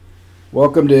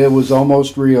Welcome to It Was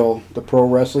Almost Real, the Pro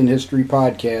Wrestling History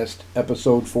Podcast,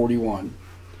 episode 41.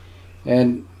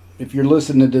 And if you're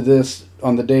listening to this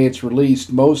on the day it's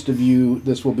released, most of you,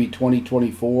 this will be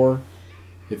 2024.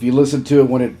 If you listen to it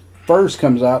when it first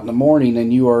comes out in the morning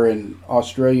and you are in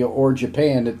Australia or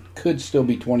Japan, it could still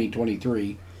be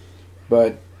 2023.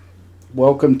 But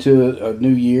welcome to a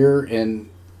new year, and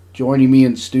joining me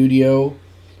in studio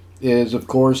is, of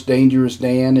course, Dangerous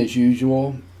Dan, as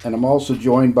usual. And I'm also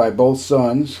joined by both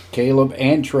sons, Caleb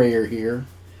and Trey are here.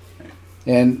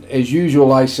 And as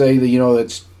usual, I say that,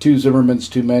 it's two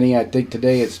Zimmermans too many. I think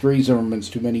today it's three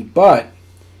Zimmermans too many. But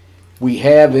we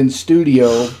have in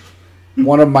studio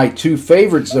one of my two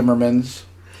favorite Zimmermans,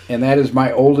 and that is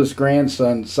my oldest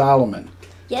grandson, Solomon.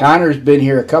 Yep. Connor's been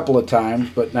here a couple of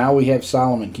times, but now we have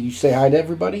Solomon. Can you say hi to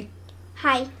everybody?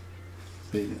 Hi.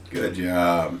 Good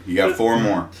job. You got four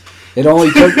more. It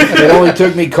only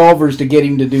took me Culver's to get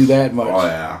him to do that much. Oh,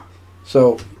 yeah.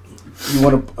 So, you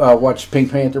want to watch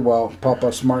Pink Panther while Papa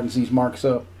smartens these marks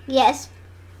up? Yes.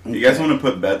 Okay. You guys want to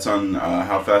put bets on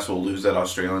how fast we'll lose that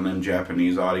Australian and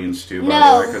Japanese audience, too, by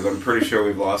No. the way? Because I'm pretty sure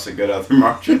we've lost a good other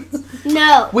margins.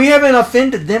 No. We haven't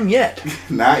offended them yet.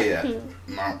 Not yet.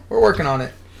 No. We're working on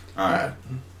it. All right.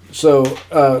 So,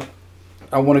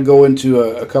 I want to go into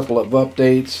a couple of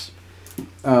updates.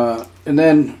 And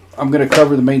then I'm going to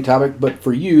cover the main topic, but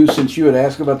for you, since you had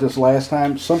asked about this last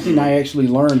time, something I actually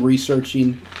learned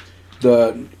researching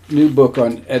the new book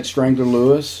on Ed Strangler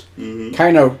Lewis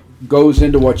kind of goes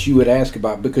into what you would ask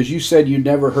about, because you said you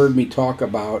never heard me talk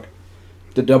about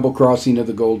the double crossing of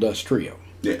the Goldust Trio.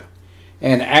 Yeah.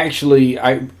 And actually,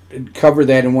 I covered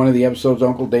that in one of the episodes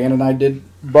Uncle Dan and I did,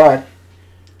 but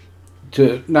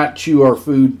to not chew our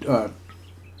food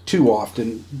too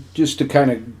often, just to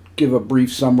kind of give a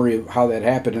brief summary of how that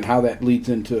happened and how that leads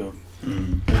into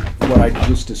what I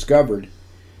just discovered.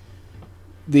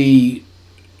 The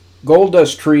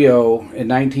Goldust Trio in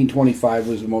 1925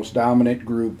 was the most dominant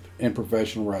group in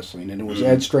professional wrestling, and it was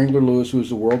Ed Strangler Lewis who was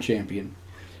the world champion.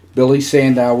 Billy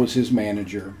Sandow was his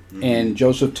manager, and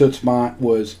Joseph Toots Mondt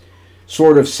was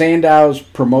sort of Sandow's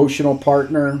promotional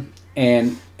partner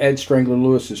and Ed Strangler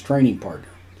Lewis's training partner.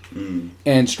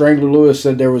 And Strangler Lewis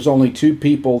said there was only two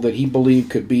people that he believed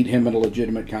could beat him in a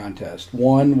legitimate contest.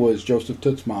 One was Joseph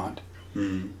Toots Mondt,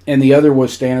 and the other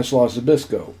was Stanislaus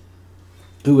Zbyszko,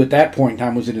 who at that point in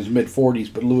time was in his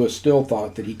mid-40s, but Lewis still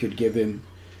thought that he could give him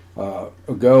a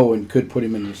go and could put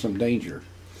him into some danger.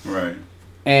 Right.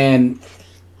 And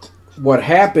what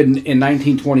happened in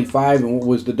 1925, and what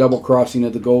was the double crossing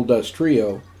of the Goldust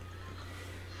Trio,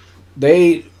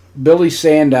 Billy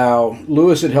Sandow,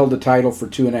 Lewis had held the title for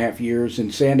 2.5 years,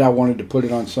 and Sandow wanted to put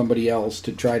it on somebody else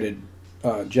to try to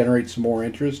generate some more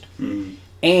interest.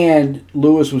 And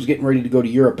Lewis was getting ready to go to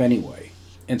Europe anyway.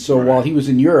 And so while he was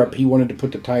in Europe, he wanted to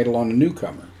put the title on a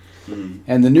newcomer.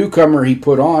 And the newcomer he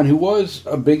put on, who was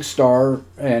a big star,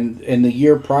 and in the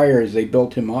year prior as they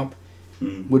built him up,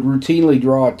 would routinely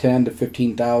draw 10 to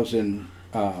 15,000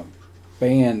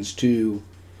 fans to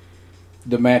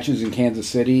the matches in Kansas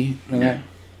City, and that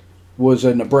was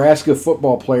a Nebraska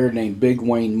football player named Big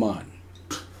Wayne Munn.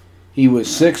 He was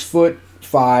 6'5",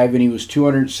 and he was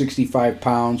 265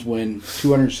 pounds when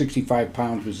 265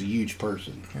 pounds was a huge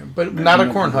person. Yeah, but not a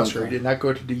Cornhusker. He did not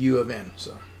go to the U of N.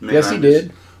 So. Yes, he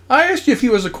did. I asked you if he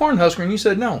was a Cornhusker, and you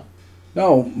said no.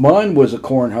 No, Munn was a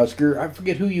Cornhusker. I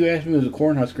forget who you asked me was a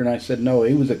Cornhusker, and I said no.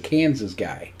 He was a Kansas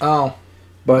guy. Oh.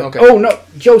 But okay. Oh, no,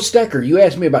 Joe Stecker. You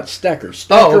asked me about Stecker.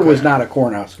 Stecker was not a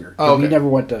Cornhusker. He never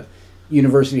went to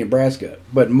University of Nebraska.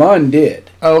 But Munn did.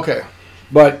 Oh, okay.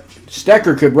 But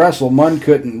Stecker could wrestle. Munn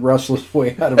couldn't wrestle his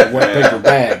way out of a wet paper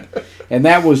bag. And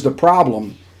that was the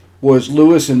problem, was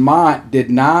Lewis and Mondt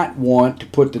did not want to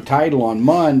put the title on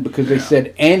Munn because they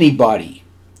said anybody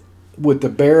with the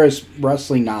barest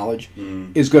wrestling knowledge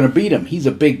is going to beat him. He's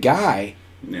a big guy,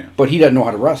 but he doesn't know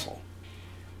how to wrestle.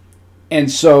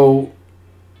 And so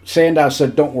Sandow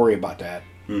said, don't worry about that.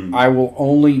 I will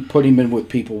only put him in with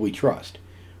people we trust,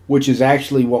 which is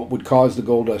actually what would cause the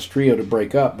Goldust Trio to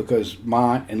break up, because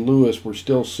Mondt and Lewis were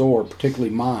still sore,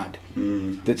 particularly Mondt,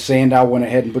 that Sandow went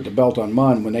ahead and put the belt on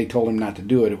Munn when they told him not to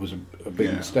do it. It was a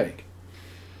big mistake.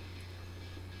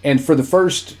 And for the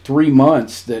first 3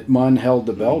 months that Munn held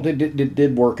the belt, it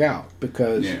did work out,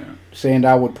 because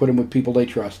Sandow would put him with people they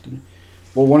trusted.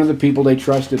 Well, one of the people they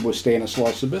trusted was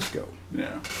Stanislaus Zbyszko,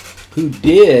 who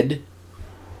did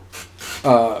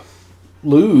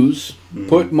lose,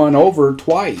 put Munn over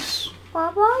twice.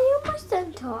 Papa, you must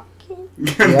have talking.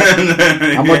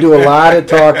 I'm going to do a lot of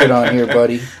talking on here,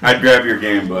 buddy. I'd grab your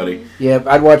game, buddy. Yeah,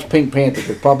 I'd watch Pink Panther,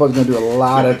 because Papa's going to do a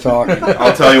lot of talking.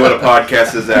 I'll tell you what a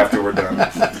podcast is after we're done.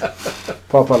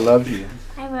 Papa loves you.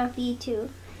 I of you too.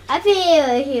 I think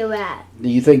you'll hear that. Do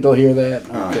you think they'll hear that?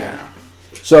 Oh, yeah.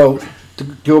 So, to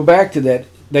go back to that,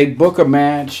 they book a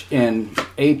match in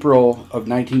April of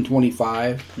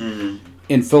 1925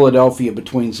 in Philadelphia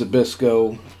between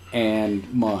Zbyszko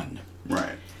and Munn.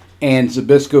 Right. And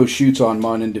Zbyszko shoots on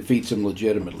Munn and defeats him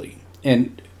legitimately.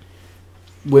 And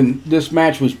when this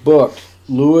match was booked,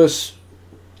 Lewis,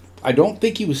 I don't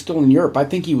think he was still in Europe. I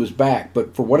think he was back.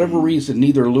 But for whatever reason,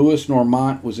 neither Lewis nor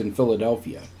Mont was in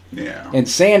Philadelphia. Yeah. And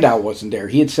Sandow wasn't there.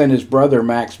 He had sent his brother,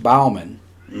 Max Baumann,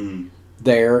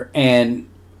 there. And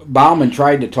Baumann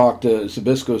tried to talk to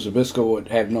Zbyszko. Zbyszko would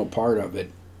have no part of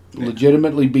it. Yeah.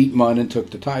 Legitimately beat Munn and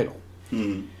took the title.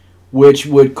 Which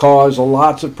would cause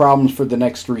lots of problems for the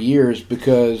next 3 years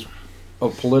because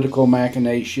of political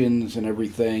machinations and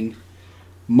everything.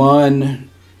 Munn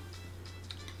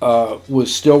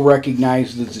was still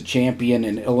recognized as a champion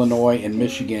in Illinois and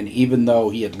Michigan, even though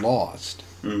he had lost.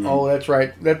 Oh, that's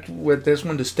right. That's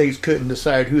when the states couldn't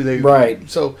decide who they... Right.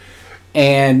 So,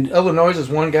 and Illinois is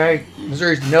one guy,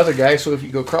 Missouri's another guy, so if you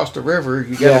go across the river,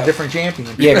 you got a different champion.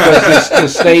 Yeah, because the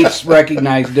states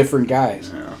recognize different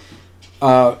guys.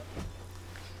 Yeah.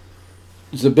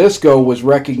 Zbyszko was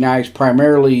recognized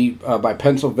primarily by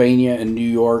Pennsylvania and New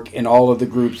York and all of the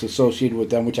groups associated with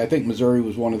them, which I think Missouri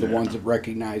was one of the ones that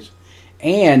recognized.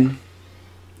 And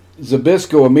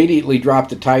Zbyszko immediately dropped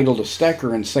the title to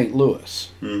Stecker in St.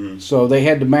 Louis. So they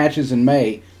had the matches in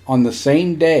May on the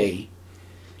same day,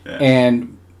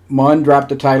 and Munn dropped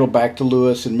the title back to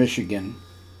Lewis in Michigan.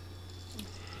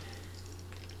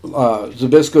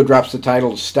 Zbyszko drops the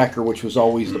title to Stecker, which was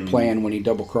always the plan when he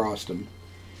double-crossed him,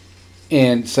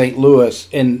 in St. Louis.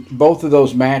 And both of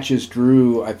those matches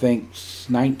drew, I think,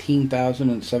 19,000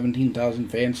 and 17,000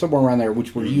 fans, somewhere around there,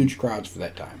 which were huge crowds for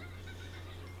that time.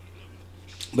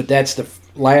 But that's the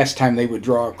last time they would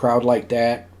draw a crowd like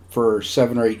that for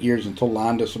 7 or 8 years until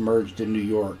Londos emerged in New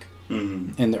York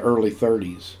in the early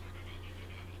 30s.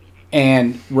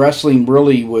 And wrestling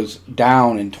really was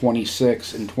down in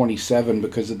 26 and 27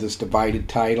 because of this divided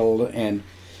title. And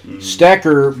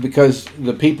Stecker, because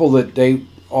the people that they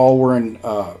all were in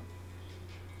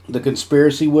the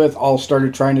conspiracy with all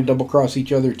started trying to double-cross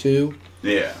each other too.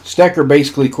 Yeah. Stecker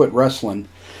basically quit wrestling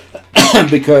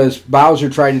because Bowser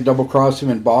tried to double-cross him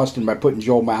in Boston by putting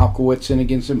Joel Malkowitz in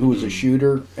against him, who was a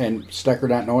shooter, and Stecker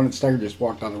not knowing it. Stecker just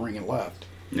walked out of the ring and left.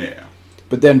 Yeah.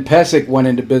 But then Pesek went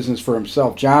into business for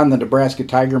himself. John, the Nebraska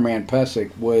Tiger Man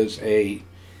Pesek, was a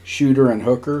shooter and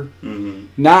hooker.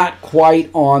 Not quite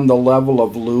on the level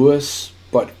of Lewis,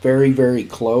 but very, very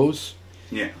close.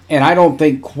 Yeah. And I don't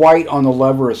think quite on the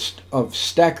level of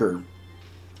Stecker,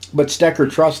 but Stecker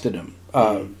trusted him.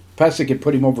 Pesek had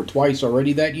put him over twice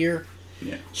already that year.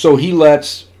 Yeah. So he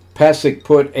lets Pesek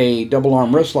put a double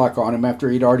arm wrist lock on him after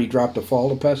he'd already dropped a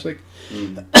fall to Pesek.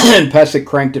 And Pesek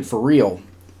cranked it for real.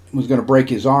 Was going to break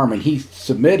his arm, and he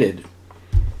submitted.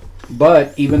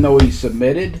 But even though he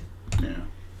submitted,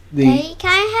 Hey, can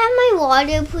I have my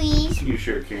water, please? You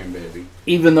sure can, baby.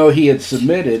 even though he had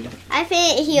submitted, I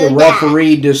think he'll the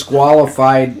referee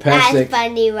disqualified Pesek. That's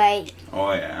funny, right?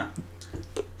 Oh, yeah.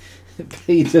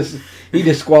 He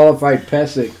disqualified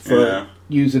Pesek for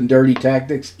using dirty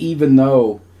tactics, even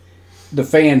though the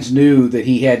fans knew that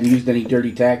he hadn't used any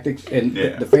dirty tactics, and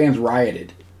the fans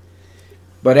rioted.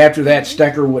 But after that,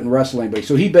 Stecker wouldn't wrestle anybody.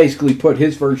 So he basically put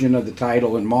his version of the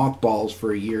title in mothballs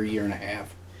for a year and a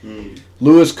half.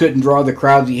 Lewis couldn't draw the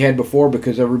crowds he had before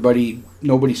because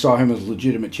nobody saw him as a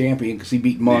legitimate champion because he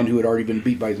beat Munn, who had already been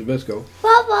beat by Zbyszko.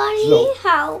 Bye-bye,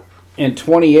 help. In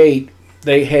 28,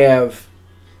 they have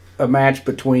a match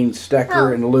between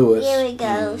Stecker and Lewis. Here it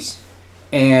goes.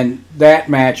 And that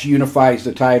match unifies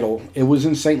the title. It was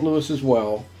in St. Louis as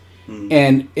well.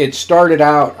 And it started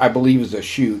out, I believe, as a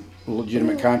shoot, a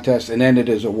legitimate contest, and ended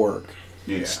as a work.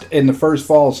 Yeah. In the first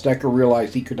fall, Stecker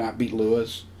realized he could not beat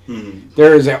Lewis.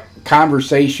 There is a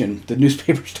conversation, the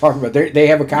newspapers talk about, they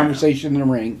have a conversation in the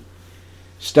ring.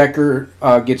 Stecker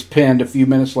gets pinned a few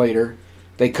minutes later.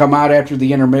 They come out after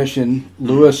the intermission.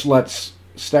 Lewis lets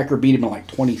Stecker beat him in like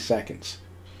 20 seconds.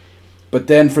 But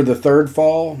then for the third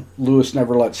fall, Lewis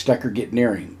never let Stecker get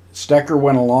near him. Stecker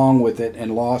went along with it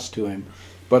and lost to him.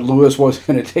 But Lewis wasn't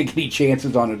going to take any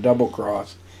chances on a double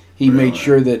cross. He made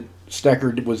sure that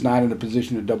Stecker was not in a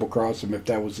position to double cross him if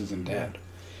that was his intent.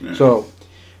 Yeah. So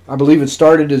I believe it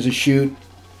started as a shoot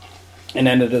and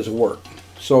ended as a work.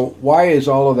 So why is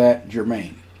all of that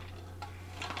germane?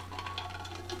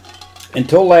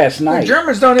 Until last night. The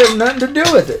Germans don't have nothing to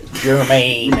do with it.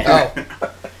 Germane. Oh.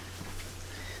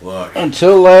 Look.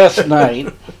 Until last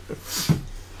night.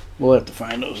 We'll have to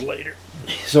find those later.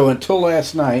 So until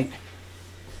last night,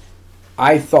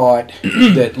 I thought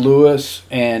that Lewis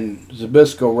and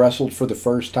Zbyszko wrestled for the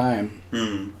first time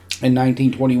in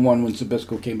 1921 when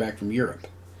Zbyszko came back from Europe.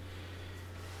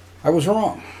 I was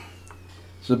wrong.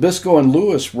 Zbyszko and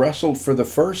Lewis wrestled for the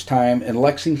first time in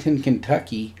Lexington,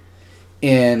 Kentucky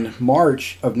in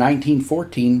March of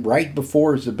 1914, right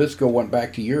before Zbyszko went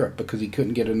back to Europe because he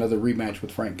couldn't get another rematch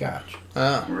with Frank Gotch.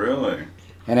 Oh. Really?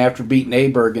 And after beating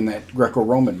Aberg in that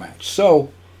Greco-Roman match.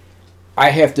 So, I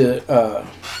have to,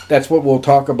 that's what we'll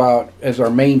talk about as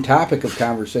our main topic of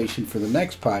conversation for the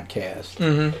next podcast.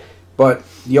 Mm-hmm. But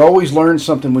you always learn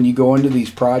something when you go into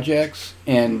these projects,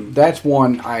 and that's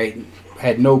one I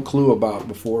had no clue about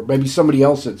before. Maybe somebody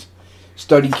else that's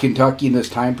studied Kentucky in this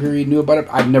time period knew about it.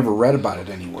 I've never read about it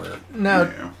anywhere.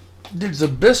 Now, did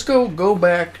Zbyszko go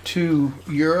back to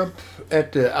Europe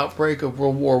at the outbreak of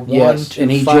World War I? Yes,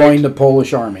 and he joined the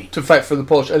Polish army. To fight for the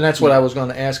Polish, and that's what I was going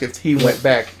to ask, if he went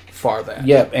back far that.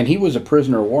 Yeah, and he was a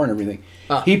prisoner of war and everything.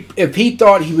 If he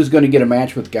thought he was going to get a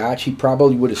match with Gotch, he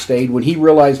probably would have stayed. When he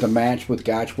realized a match with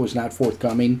Gotch was not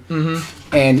forthcoming,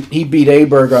 and he beat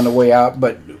Aberg on the way out,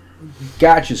 but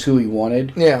Gotch is who he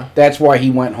wanted. Yeah. That's why he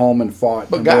went home and fought.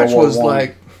 But Gotch was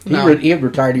like... He had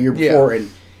retired a year before,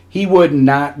 and he would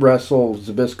not wrestle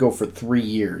Zbyszko for 3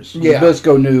 years. Yeah.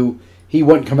 Zbyszko knew he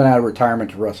wasn't coming out of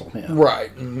retirement to wrestle him.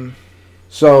 Right. Mm-hmm.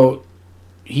 So...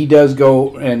 he does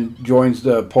go and joins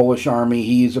the Polish army.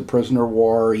 He's a prisoner of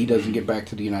war. He doesn't get back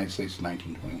to the United States in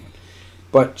 1921.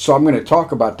 But so I'm going to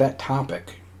talk about that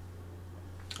topic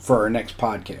for our next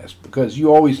podcast because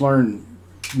you always learn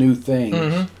new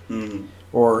things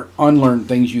or unlearn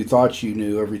things you thought you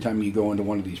knew every time you go into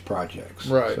one of these projects.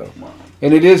 Right. So,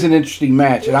 and it is an interesting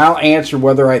match. And I'll answer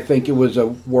whether I think it was a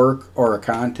work or a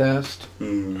contest.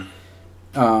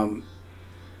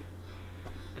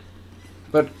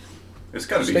 But... it's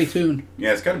got to stay tuned.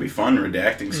 Yeah, it's got to be fun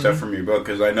redacting stuff from your book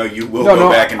because I know you will go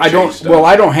back and change stuff. Well,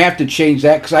 I don't have to change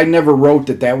that because I never wrote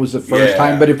that was the first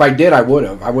time. But if I did, I would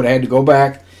have. I would have had to go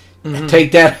back,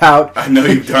 take that out. I know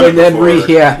you've done and it then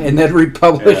before. and then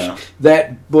republish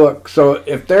that book. So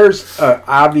if there's an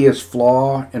obvious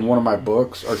flaw in one of my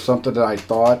books or something that I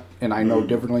thought and I know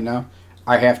differently now,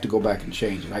 I have to go back and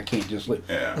change it. I can't just leave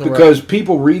because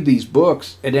people read these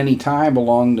books at any time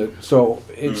along the. So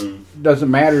it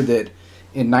doesn't matter that.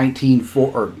 In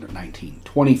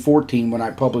 2014, when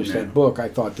I published that book, I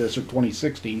thought this, or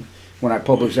 2016, when I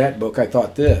published that book, I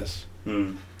thought this.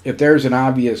 If there's an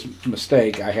obvious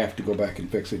mistake, I have to go back and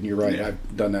fix it. And you're right,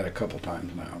 I've done that a couple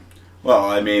times now. Well,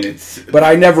 I mean, it's... But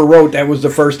I never wrote that was the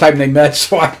first time they met,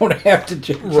 so I don't have to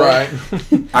change it. Right.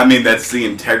 I mean, that's the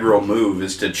integral move,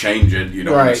 is to change it. You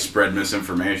don't want to spread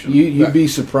misinformation. You'd be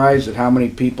surprised at how many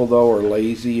people, though, are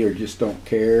lazy or just don't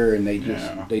care, and they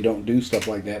they don't do stuff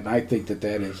like that. And I think that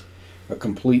is a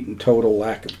complete and total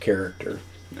lack of character.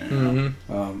 Yeah.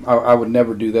 I would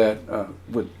never do that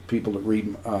with people that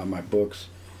read my books.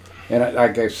 And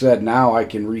like I said, now I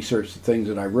can research the things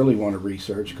that I really want to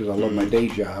research because I love my day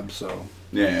job. So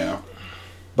yeah.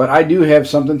 But I do have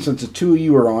something since the two of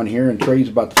you are on here, and Trey's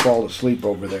about to fall asleep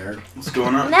over there. What's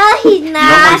going on? No, he's not. You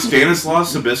don't like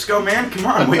Stanislaus Zbyszko, man? Come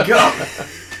on, wake up.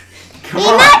 Come He's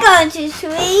on. not going to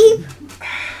sleep.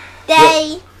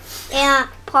 Aunt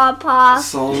Papa.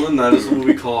 Solomon, that is what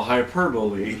we call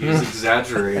hyperbole. He's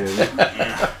exaggerated.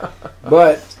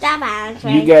 But Stop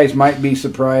answering. you guys might be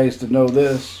surprised to know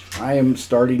this. I am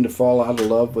starting to fall out of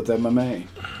love with MMA.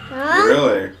 Huh?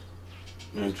 Really?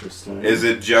 Interesting. Is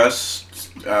it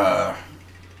just...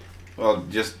 well,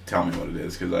 just tell me what it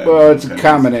is. Well, it's a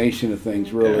combination of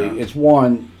things, really. Yeah. It's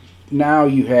one, now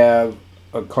you have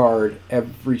a card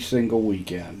every single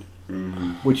weekend,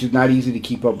 which is not easy to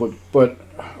keep up with. But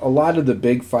a lot of the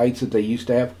big fights that they used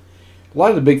to have, a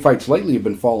lot of the big fights lately have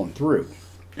been falling through.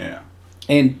 Yeah.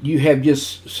 And you have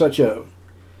just such a...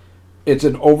 It's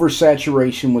an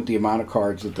oversaturation with the amount of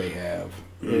cards that they have.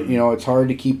 You know, it's hard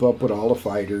to keep up with all the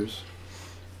fighters.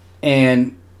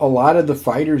 And a lot of the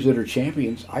fighters that are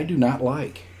champions, I do not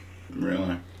like.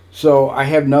 Really? So I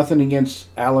have nothing against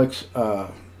Alex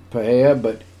Pereira,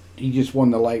 but he just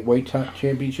won the lightweight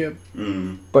championship.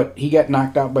 But he got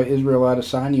knocked out by Israel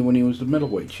Adesanya when he was the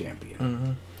middleweight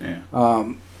champion.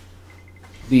 Yeah.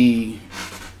 The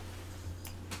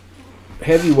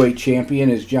heavyweight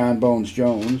champion is John Bones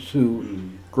Jones,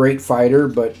 who great fighter,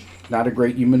 but not a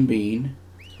great human being.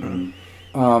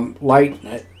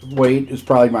 Lightweight is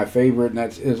probably my favorite, and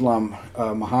that's Islam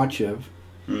Makhachev.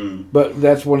 But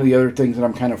that's one of the other things that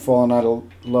I'm kind of falling out of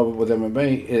love with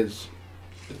MMA is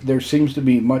there seems to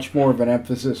be much more of an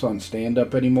emphasis on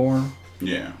stand-up anymore.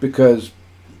 Yeah. Because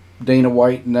Dana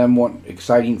White and them want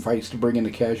exciting fights to bring in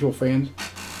the casual fans.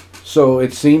 So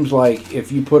it seems like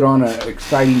if you put on an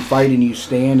exciting fight and you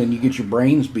stand and you get your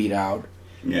brains beat out,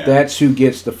 that's who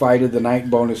gets the fight of the night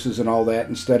bonuses and all that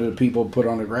instead of the people put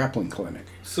on a grappling clinic.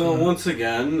 So once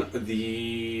again,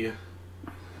 the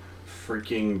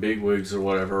freaking bigwigs or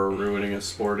whatever are ruining a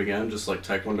sport again, just like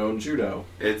Taekwondo and Judo.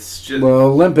 It's just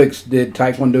Olympics did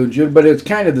Taekwondo and Judo, but it's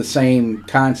kind of the same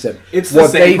concept. It's the what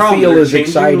same they problem. feel They're is changing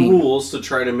exciting. the rules to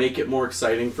try to make it more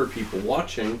exciting for people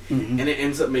watching, and it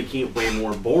ends up making it way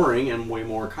more boring and way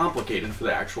more complicated for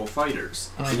the actual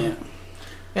fighters. Yeah.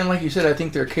 And like you said, I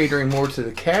think they're catering more to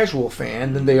the casual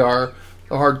fan than they are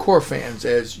the hardcore fans,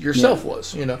 as yourself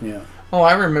was. Yeah. Oh,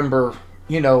 I remember.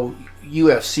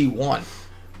 UFC 1.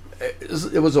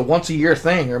 It was a once-a-year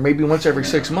thing, or maybe once every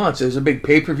 6 months. It was a big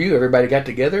pay-per-view. Everybody got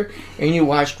together, and you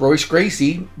watched Royce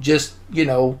Gracie just,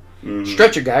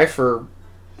 stretch a guy for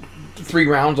 3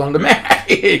 rounds on the mat.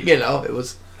 It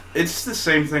was... It's the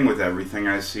same thing with everything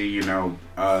I see.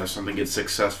 Something gets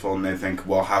successful, and they think,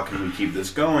 well, how can we keep this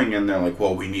going? And they're like,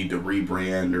 well, we need to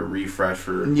rebrand or refresh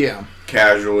for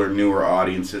casual or newer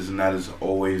audiences, and that is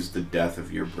always the death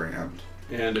of your brand.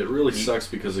 And it really sucks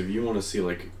because if you want to see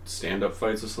like stand-up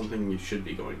fights or something, you should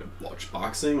be going to watch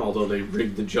boxing. Although they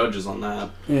rigged the judges on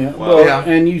that. Yeah,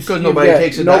 and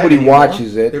nobody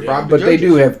watches it, but they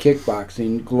do have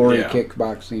kickboxing, Glory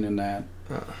Kickboxing, and that.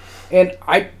 And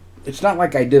it's not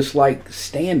like I dislike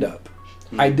stand-up.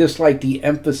 I dislike the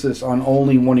emphasis on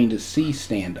only wanting to see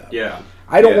stand-up. Yeah,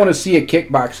 I don't want to see a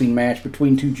kickboxing match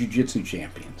between 2 jiu-jitsu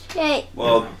champions.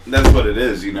 Well, that's what it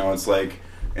is. It's like,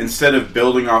 instead of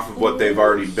building off of what they've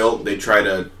already built, they try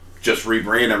to just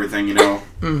rebrand everything,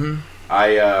 Mm-hmm.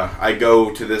 I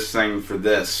go to this thing for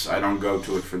this. I don't go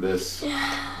to it for this.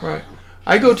 Right.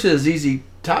 I go to a ZZ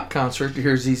Top concert to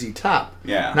hear ZZ Top.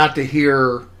 Yeah. Not to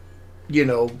hear,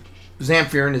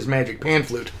 Zamfir and his magic pan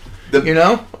flute.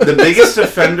 The biggest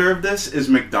offender of this is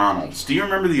McDonald's. Do you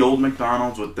remember the old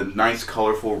McDonald's with the nice,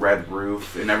 colorful red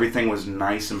roof and everything was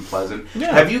nice and pleasant?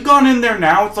 Yeah. Have you gone in there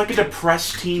now? It's like a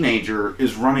depressed teenager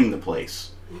is running the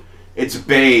place. It's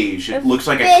beige. It looks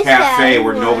like a cafe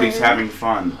where nobody's having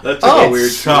fun. That's a weird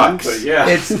sucks. But yeah,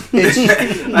 it's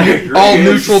all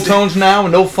neutral tones now,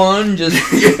 no fun.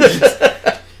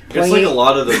 It's like a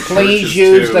lot of the please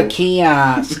use the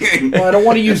kiosk. Well, I don't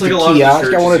want to use the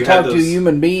kiosk. I want to talk to a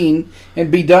human being and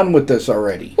be done with this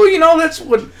already. Well, that's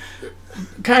what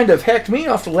kind of hecked me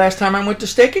off the last time I went to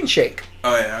Steak and Shake.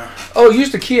 Oh, yeah. Oh,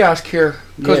 use the kiosk here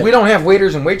because we don't have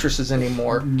waiters and waitresses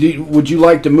anymore. Would you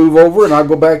like to move over and I'll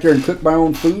go back there and cook my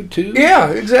own food too?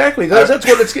 Yeah, exactly. That's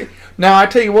what it's... Now, I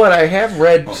tell you what, I have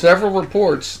read several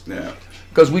reports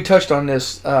because we touched on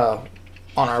this on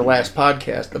our last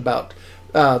podcast about...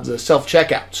 the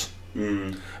self-checkouts.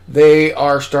 Mm. They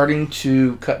are starting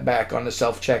to cut back on the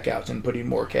self-checkouts and putting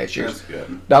more cashiers. That's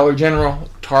good. Dollar General,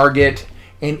 Target,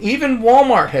 and even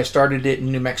Walmart has started it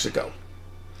in New Mexico.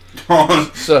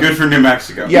 Good for New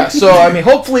Mexico. Yeah, so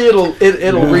hopefully it'll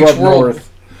reach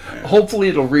Hopefully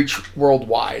it'll reach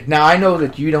worldwide. Now I know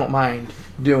that you don't mind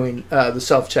doing the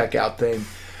self-checkout thing.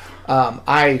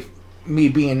 Me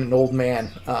being an old man,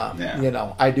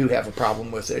 I do have a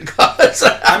problem with it. That's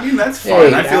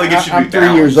fine. I feel like it should be I'm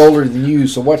 3 years older than you,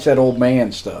 so what's that old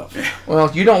man stuff?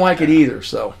 Well, you don't like it either,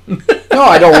 so. No,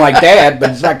 I don't like that,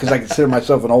 but it's not because I consider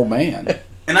myself an old man.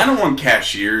 And I don't want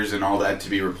cashiers and all that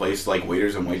to be replaced like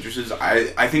waiters and waitresses.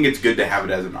 I think it's good to have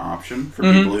it as an option for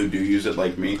people who do use it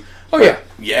like me. Oh, but,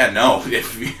 yeah, no.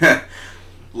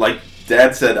 Like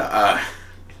Dad said,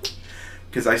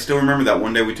 because I still remember that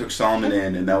one day we took Solomon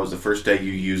in, and that was the first day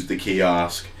you used the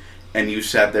kiosk, and you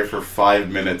sat there for 5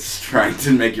 minutes trying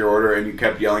to make your order, and you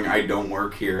kept yelling, "I don't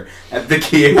work here," at the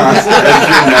kiosk as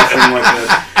you're messing with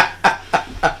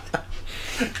it.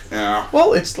 Yeah.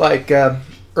 Well, it's like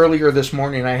earlier this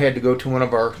morning I had to go to one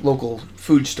of our local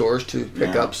food stores to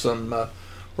pick up some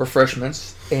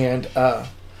refreshments, and I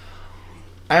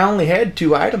only had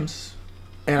 2 items,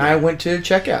 and I went to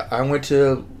checkout. I went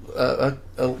to a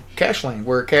cash lane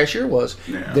where a cashier was.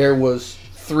 Yeah. There was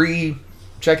 3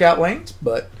 checkout lanes,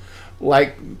 but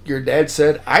like your dad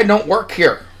said, I don't work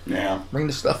here. Yeah. Bring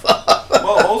the stuff up.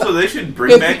 Well, also they should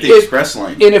bring back the express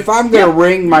lane. And if I'm going to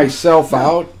ring myself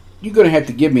out, you're going to have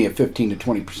to give me a 15 to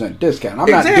 20% discount. I'm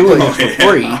not doing this for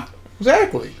free.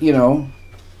 Exactly.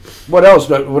 What else?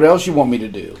 What else you want me to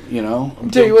do?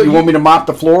 Tell you what, you want me to mop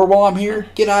the floor while I'm here?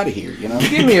 Get out of here.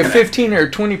 Give me a 15 or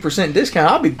 20%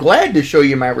 discount. I'll be glad to show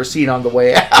you my receipt on the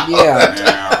way out.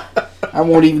 Yeah. I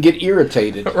won't even get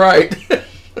irritated. Right.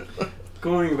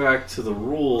 Going back to the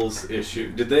rules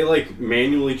issue, did they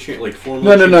manually change,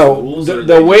 formally change the rules?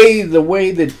 The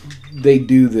way that they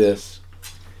do this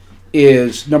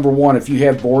is, number one, if you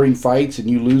have boring fights and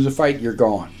you lose a fight, you're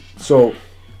gone. So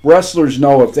wrestlers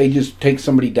know if they just take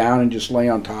somebody down and just lay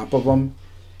on top of them,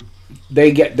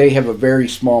 they have a very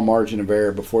small margin of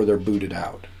error before they're booted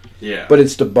out. Yeah. But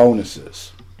it's the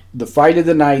bonuses. The fight of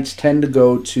the nights tend to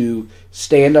go to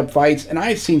stand-up fights, and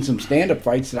I've seen some stand-up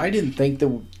fights that I didn't think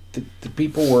the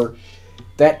people were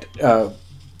that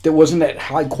wasn't that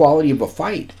high quality of a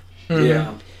fight. Mm-hmm.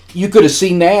 Yeah. You could have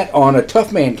seen that on a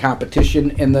Tough Man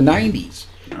competition in the 90s.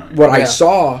 What I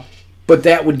saw, but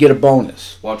that would get a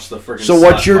bonus. Watch the freaking. So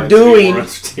what you're doing,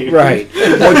 right?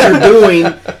 What you're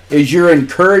doing is you're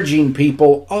encouraging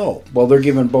people. Oh, well, they're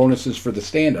giving bonuses for the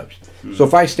stand-ups. Mm-hmm. So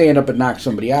if I stand up and knock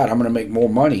somebody out, I'm going to make more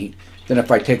money than if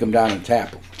I take them down and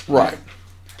tap them. Right.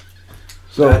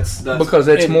 So that's because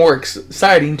it's more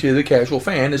exciting to the casual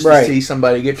fan is to see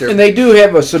somebody get their. And they do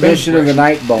have a submission of the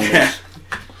night bonus.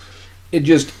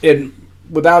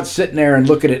 Without sitting there and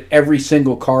looking at every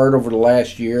single card over the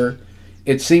last year,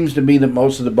 it seems to me that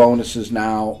most of the bonuses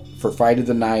now for Fight of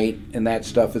the Night and that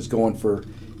stuff is going for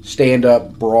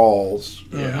stand-up brawls,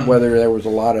 whether there was a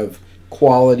lot of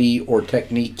quality or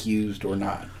technique used or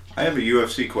not. I have a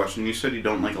UFC question. You said you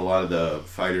don't like a lot of the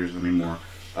fighters anymore.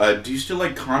 Do you still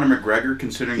like Conor McGregor,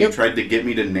 considering you tried to get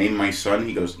me to name my son?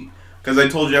 He goes... Because I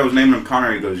told you I was naming him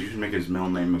Connor, he goes, you should make his middle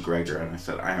name McGregor. And I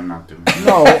said, I am not doing that.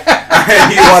 No.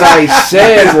 What I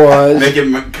said was, make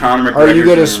it Conor McGregor. Are you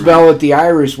going to spell it the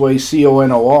Irish way,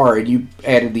 C-O-N-O-R, and you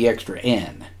added the extra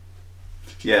N?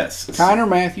 Yes. Connor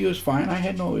Matthew is fine. I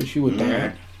had no issue with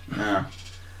that. Yeah.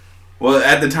 Well,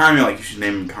 at the time, you're like, you should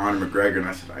name him Conor McGregor. And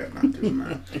I said, I am not doing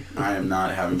that. I am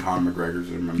not having Conor McGregor's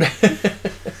in my name.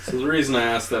 So the reason I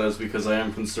asked that is because I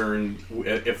am concerned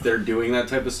if they're doing that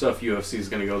type of stuff, UFC is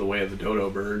going to go the way of the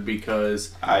dodo bird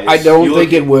because... I don't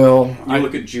think it will. You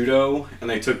look at judo, and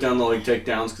they took down the leg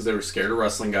takedowns because they were scared of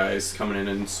wrestling guys coming in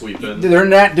and sweeping. They're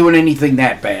not doing anything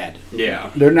that bad.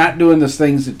 Yeah. They're not doing the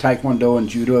things that Taekwondo and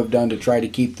Judo have done to try to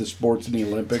keep the sports in the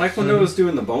Olympics. Taekwondo is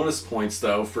doing the bonus points,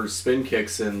 though, for spin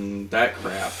kicks and that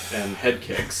crap, and head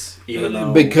kicks, even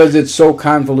though... Because it's so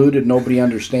convoluted, nobody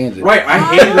understands it. Right, I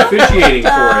hated officiating for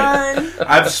it.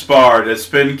 I've sparred. A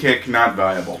spin kick, not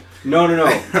viable. No.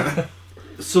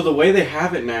 So the way they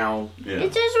have it now... Yeah.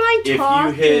 It's just like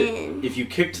talking. If you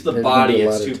kick to the body,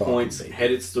 it's 2 points,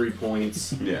 head, it's 3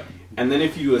 points. Yeah. And then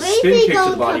if you do a spin kick to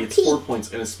the body, it's 4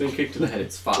 points, and a spin kick to the head,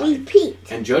 it's 5. Repeat.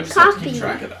 And judges have to keep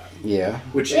track of that. Yeah.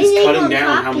 Which is cutting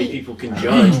down how many people can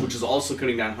judge, which is also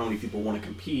cutting down how many people want to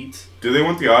compete. Do they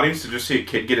want the audience to just see a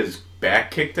kid get his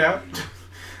back kicked out?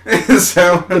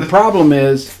 The problem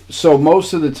is, so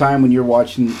most of the time when you're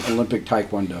watching Olympic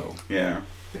Taekwondo,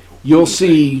 you'll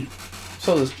see,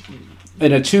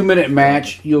 in a 2-minute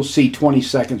match, you'll see 20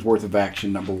 seconds worth of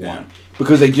action, number one. Yeah.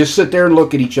 Because they just sit there and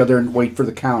look at each other and wait for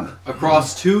the counter.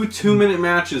 Across 2-minute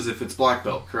matches if it's black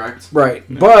belt, correct? Right.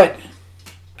 Yeah. But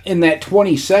in that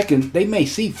 20 seconds, they may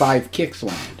see 5 kicks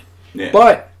land. Yeah.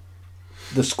 But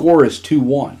the score is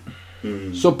 2-1.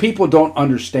 Mm-hmm. So people don't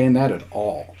understand that at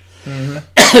all.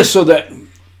 Mm-hmm. So that,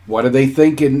 what do they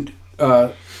think in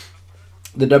the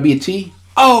WT?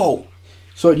 Oh!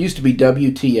 So it used to be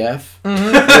WTF,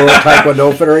 World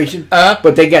Taekwondo Federation,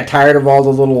 but they got tired of all the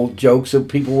little jokes that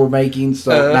people were making,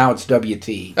 so now it's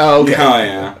WT. Oh, okay. Oh,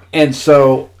 yeah. And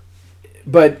so,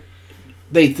 but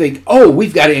they think, oh,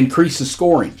 we've got to increase the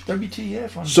scoring.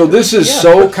 WTF. So this is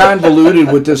so convoluted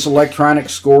with this electronic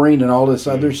scoring and all this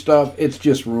other stuff. It's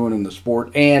just ruining the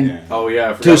sport. And I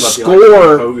forgot about to the score,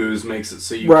 Kogus makes it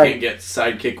so you can't get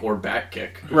sidekick or back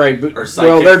kick. Right. But,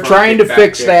 well, they're trying to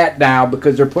fix that now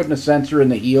because they're putting a sensor in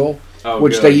the heel,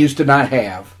 which they used to not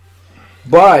have.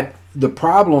 But the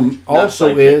problem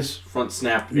also is front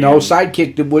snap. No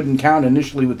sidekick that wouldn't count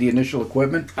initially with the initial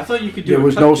equipment. I thought you could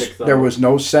do kick, though. There was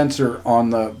no sensor on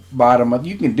the bottom of.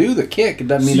 You can do the kick. It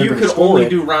doesn't mean you could only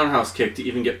do roundhouse kick to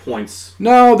even get points.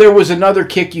 No, there was another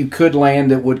kick you could land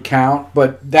that would count,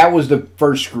 but that was the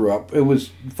first screw up. It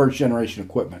was first generation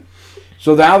equipment.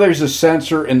 So now there's a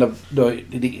sensor in the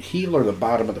heel or the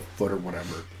bottom of the foot or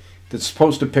whatever that's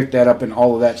supposed to pick that up, and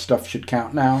all of that stuff should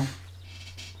count now.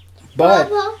 But.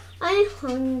 Papa, I'm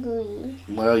hungry.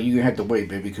 Well, you have to wait,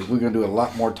 baby, because we're going to do a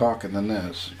lot more talking than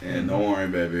this. Yeah, don't worry,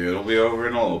 baby. It'll be over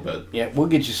in a little bit. Yeah, we'll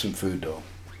get you some food, though.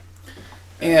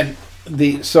 And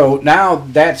so now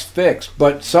that's fixed.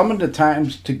 But some of the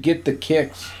times to get the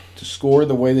kicks to score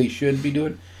the way they should be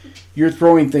doing, you're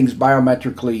throwing things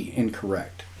biometrically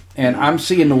incorrect. And I'm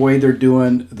seeing the way they're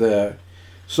doing the...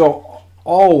 So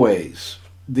always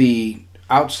the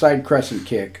outside crescent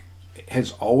kick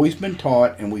has always been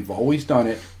taught, and we've always done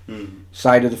it,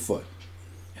 side of the foot.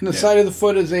 And the side of the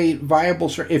foot is a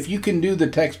viable... If you can do the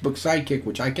textbook side kick,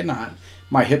 which I cannot,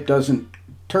 my hip doesn't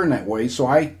turn that way, so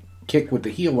I kick with the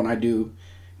heel when I do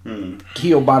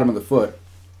heel bottom of the foot.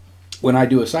 when I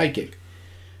do a side kick.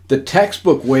 The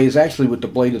textbook way is actually with the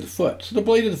blade of the foot. So the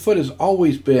blade of the foot has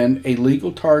always been a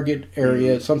legal target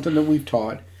area, something that we've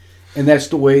taught, and that's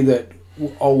the way that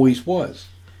always was.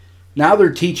 Now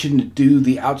they're teaching to do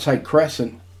the outside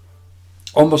crescent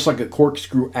almost like a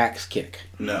corkscrew axe kick.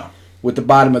 No. With the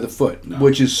bottom of the foot,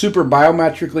 which is super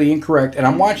biometrically incorrect. And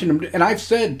I'm watching them, and I've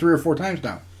said 3 or 4 times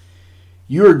now,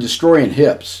 you're destroying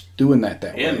hips doing that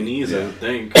way. And knees, I would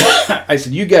think. I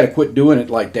said, you got to quit doing it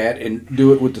like that and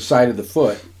do it with the side of the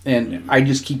foot. And I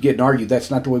just keep getting argued, that's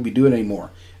not the way we do it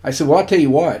anymore. I said, well, I'll tell you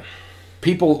what,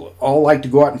 people all like to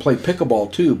go out and play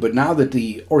pickleball too, but now that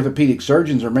the orthopedic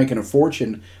surgeons are making a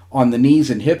fortune on the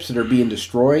knees and hips that are being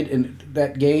destroyed in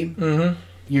that game,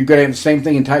 you're going to have the same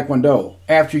thing in Taekwondo.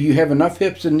 After you have enough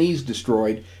hips and knees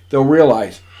destroyed, they'll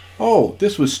realize, oh,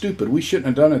 this was stupid. We shouldn't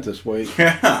have done it this way.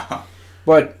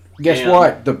 But guess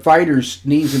what? The fighters'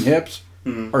 knees and hips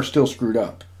are still screwed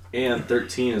up. And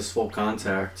 13 is full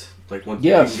contact. Like, when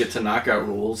Yes. you can get to knockout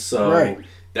rules. So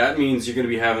that means you're going to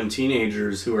be having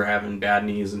teenagers who are having bad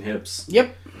knees and hips.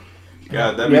 Yep.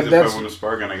 Yeah, that means if I want to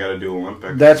spar gun, I got to do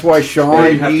Olympic. That's why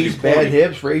Sean... Bad knees, bad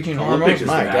hips, raging hormones.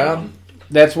 My God.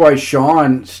 That's why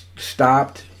Sean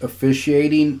stopped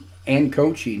officiating and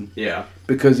coaching. Yeah.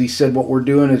 Because he said what we're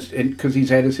doing is... Because he's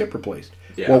had his hip replaced.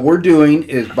 Yeah. What we're doing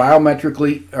is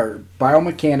biometrically or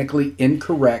biomechanically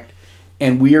incorrect,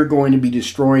 and we are going to be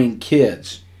destroying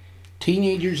kids.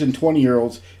 Teenagers and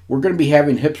 20-year-olds, we're going to be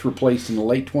having hips replaced in the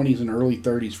late 20s and early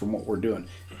 30s from what we're doing.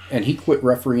 And he quit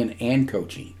refereeing and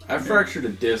coaching. I fractured a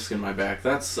disc in my back.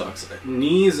 That sucks.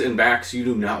 Knees and backs, you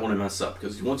do not want to mess up.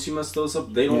 Because once you mess those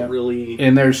up, they don't really...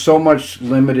 And there's so much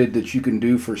limited that you can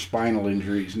do for spinal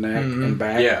injuries, neck and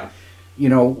back. Yeah. You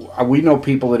know, we know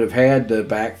people that have had the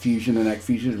back fusion and neck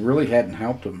fusion. It really hadn't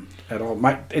helped them at all.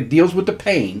 It deals with the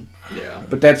pain. Yeah.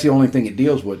 But that's the only thing it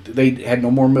deals with. They had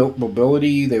no more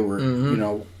mobility. They were, you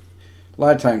know, a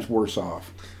lot of times worse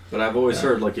off. But I've always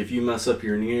heard, like, if you mess up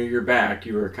your knee or your back,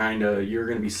 you're going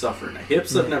to be suffering.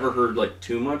 Hips I've never heard, like,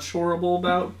 too much horrible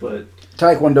about, but...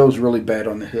 Taekwondo's really bad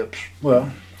on the hips.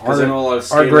 Well, our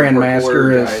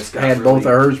Grandmaster has had both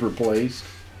of hers replaced.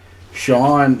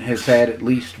 Sean has had at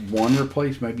least one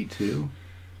replaced, maybe 2.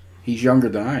 He's younger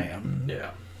than I am.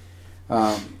 Yeah.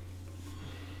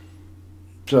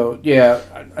 So, yeah,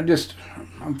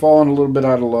 I'm falling a little bit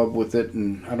out of love with it,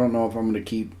 and I don't know if I'm going to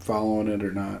keep following it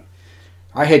or not.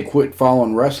 I had quit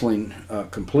following wrestling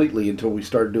completely until we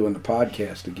started doing the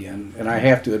podcast again, and I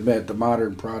have to admit the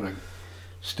modern product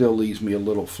still leaves me a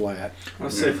little flat. I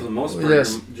would say for the most part,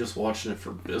 I'm just watching it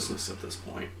for business at this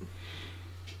point.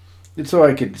 It's so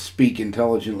I could speak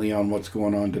intelligently on what's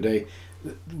going on today.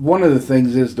 One of the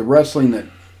things is the wrestling that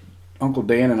Uncle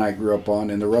Dan and I grew up on,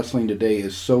 and the wrestling today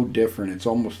is so different. It's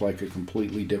almost like a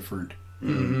completely different...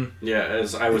 Yeah,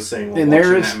 as I was saying, and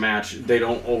watching that match, they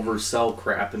don't oversell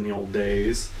crap in the old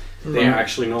days. They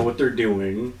actually know what they're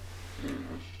doing.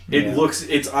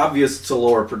 It's obvious it's a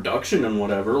lower production and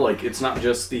whatever. Like, it's not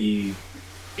just the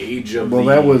age of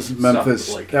that was Memphis.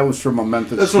 Stuff, like, that was from a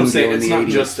Memphis that's what I'm saying. It's not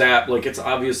 80s. just that. Like, it's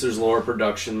obvious there's lower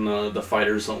production. The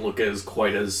fighters don't look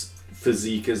quite as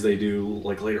physique as they do,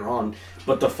 like, later on.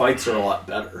 But the fights are a lot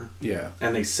better. Yeah.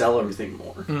 And they sell everything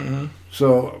more.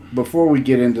 So, before we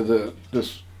get into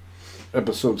this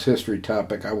episode's history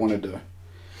topic, I wanted to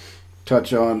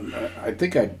touch on, I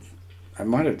think I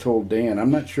might have told Dan,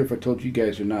 I'm not sure if I told you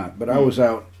guys or not, but I was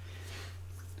out,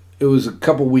 it was a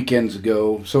couple weekends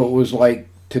ago, so it was like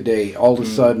today, all of a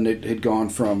sudden it had gone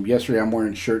from, yesterday I'm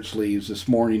wearing shirt sleeves, this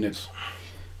morning it's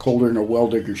colder than a well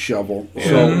digger shovel.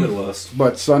 So, Midwest.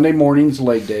 But Sunday morning's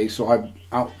leg day, so I'm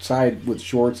outside with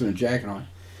shorts and a jacket on,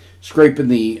 scraping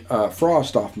the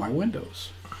frost off my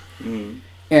windows.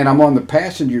 And I'm on the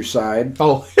passenger side.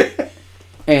 Oh.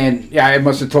 And, yeah, I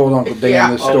must have told Uncle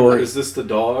Dan this story. Oh, is this the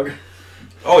dog?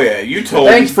 Oh, yeah, you told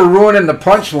Thanks for ruining the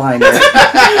punchline there.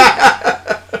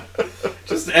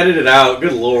 Just edit it out.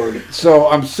 Good Lord. So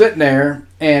I'm sitting there,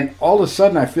 and all of a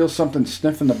sudden I feel something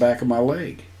sniffing the back of my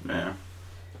leg. Yeah.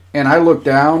 And I look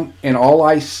down, and all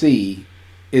I see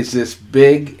is this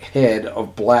big head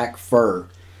of black fur.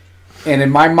 And in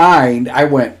my mind, I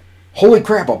went, holy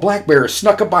crap, a black bear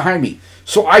snuck up behind me.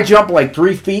 So I jumped like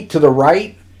 3 feet to the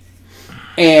right,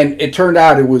 and it turned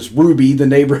out it was Ruby, the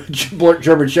neighbor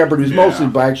German Shepherd, who's mostly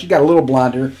black. She got a little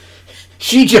blonder.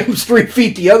 She jumps 3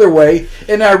 feet the other way,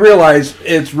 and I realize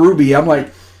it's Ruby. I'm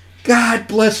like, God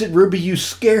bless it, Ruby, you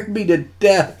scared me to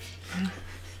death.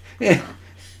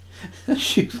 And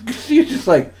she was just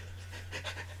like,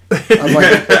 I'm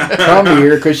like, come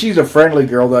here, because she's a friendly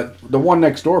girl. The one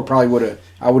next door probably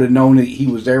I would have known that he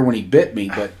was there when he bit me,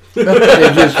 but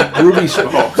it just Ruby.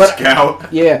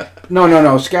 Scout. Yeah,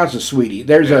 no. Scout's a sweetie.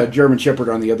 There's a German Shepherd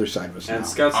on the other side of us. And now.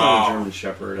 Scout's not a German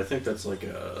Shepherd. I think that's like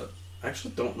a. I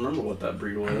actually don't remember what that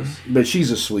breed was. But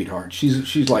she's a sweetheart.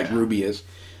 She's like Ruby is.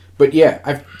 But yeah,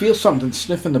 I feel something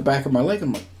sniffing the back of my leg.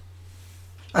 I'm like,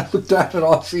 I look down and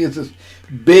all I see is this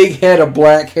big head of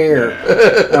black hair.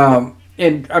 Yeah.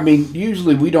 And I mean,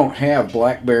 usually we don't have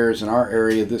black bears in our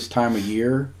area this time of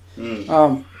year.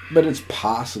 But it's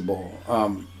possible.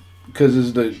 Because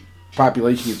as the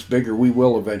population gets bigger, we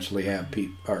will eventually have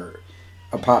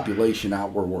a population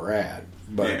out where we're at.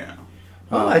 But Yeah.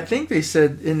 Well, I think they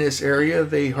said in this area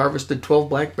they harvested 12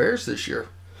 black bears this year.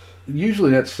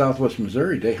 usually that's Southwest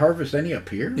Missouri. They harvest any up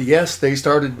here? Yes, they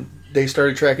started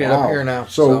tracking it up here now.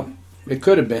 So it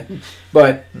could have been.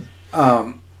 But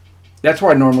that's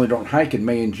why I normally don't hike in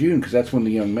May and June, because that's when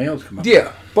the young males come up.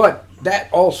 Yeah. But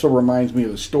that also reminds me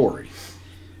of a story.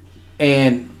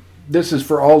 And this is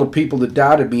for all the people that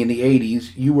doubted me in the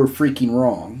 80s. You were freaking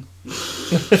wrong.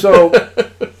 So,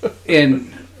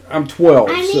 and I'm 12.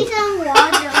 I need some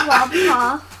water,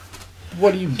 Papa.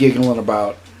 What are you giggling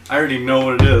about? I already know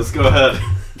what it is. Go ahead.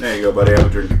 There you go, buddy. Have a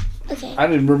drink. Okay. I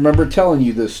didn't remember telling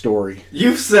you this story.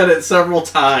 You've said it several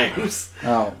times.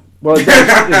 Oh. Well,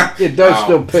 it does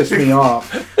still piss me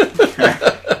off.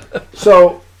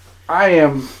 So,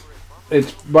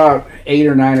 it's about 8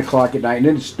 or 9 o'clock at night,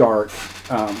 and it's dark,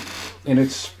 and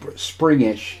it's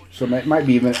springish, so it might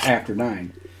be even after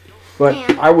 9. But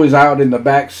I was out in the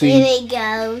back seat Here it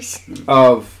goes.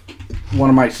 of one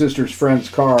of my sister's friend's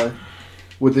car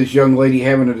with this young lady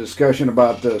having a discussion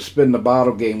about the spin the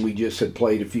bottle game we just had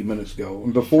played a few minutes ago.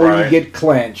 And before you get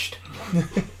clenched,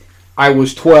 I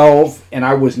was 12 and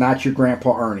I was not your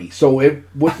Grandpa Ernie, so it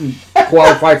wouldn't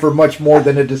qualify for much more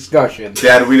than a discussion.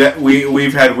 Dad,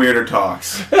 we've had weirder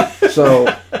talks. So,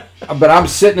 but I'm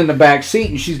sitting in the back seat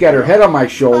and she's got her head on my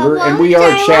shoulder and we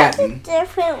are chatting.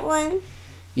 Different one.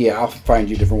 Yeah, I'll find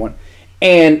you a different one.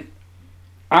 And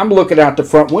I'm looking out the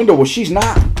front window. Well, she's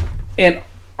not. And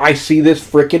I see this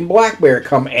freaking black bear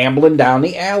come ambling down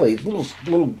the alley.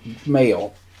 Little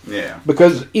male. Yeah.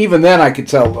 Because even then I could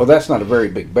tell, oh, that's not a very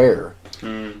big bear.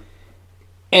 Mm.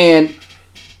 And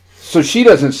so she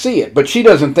doesn't see it, but she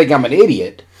doesn't think I'm an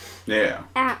idiot. Yeah.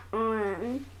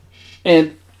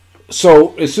 And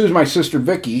so as soon as my sister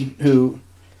Vicky, who,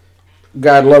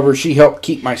 God love her, she helped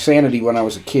keep my sanity when I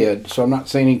was a kid, so I'm not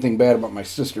saying anything bad about my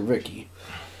sister Vicky.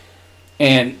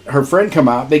 And her friend come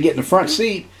out, they get in the front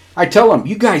seat. I tell them,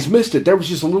 you guys missed it. There was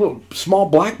just a little small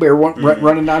black bear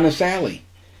running down this alley.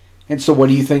 And so what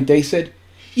do you think they said?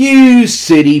 You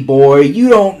city boy, you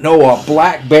don't know a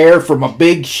black bear from a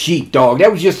big sheepdog.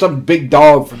 That was just some big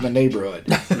dog from the neighborhood.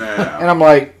 Yeah. And I'm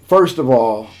like, first of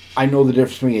all, I know the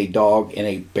difference between a dog and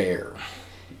a bear.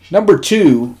 Number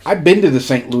 2, I've been to the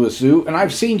St. Louis Zoo, and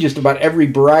I've seen just about every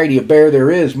variety of bear there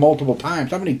is multiple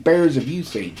times. How many bears have you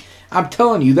seen? I'm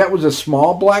telling you, that was a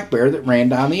small black bear that ran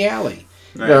down the alley.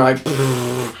 Right. They're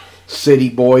like, city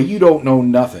boy, you don't know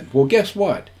nothing. Well, guess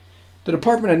what? The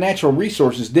Department of Natural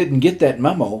Resources didn't get that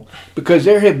memo because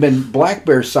there have been black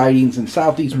bear sightings in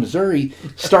southeast Missouri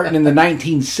starting in the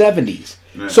 1970s.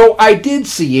 Yeah. So I did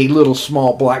see a little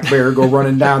small black bear go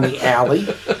running down the alley.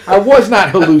 I was not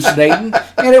hallucinating,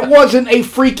 and it wasn't a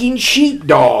freaking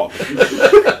sheepdog.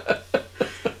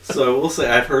 So I will say,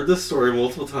 I've heard this story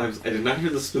multiple times. I did not hear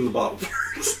the spin the bottle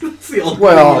first. That's the only thing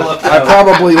you left out. I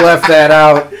probably left that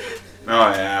out.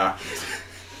 Oh, yeah.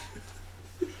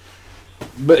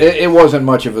 But it wasn't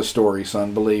much of a story,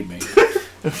 son, believe me.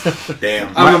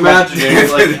 Damn. I'm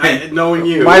imagining, knowing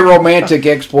you. My romantic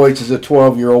exploits as a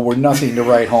 12-year-old were nothing to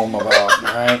write home about,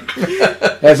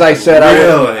 right? As I said,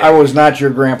 really? I was not your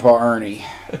Grandpa Ernie.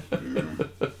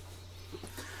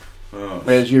 Oh.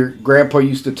 As your grandpa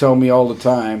used to tell me all the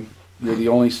time, you're the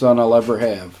only son I'll ever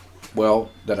have.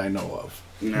 Well, that I know of.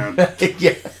 Yeah.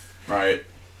 Yeah. Right.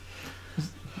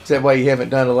 Is that why you haven't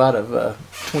done a lot of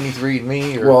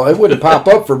 23andMe? Or? Well, it wouldn't pop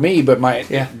up for me, but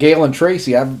Gail and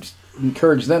Tracy, I've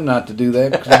encouraged them not to do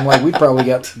that because I'm like, we probably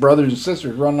got brothers and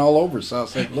sisters running all over South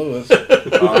St. Louis.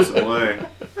 Possibly.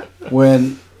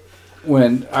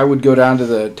 When I would go down to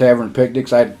the tavern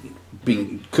picnics, I'd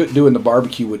be doing the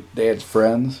barbecue with Dad's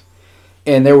friends,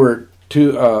 and there were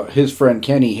two. His friend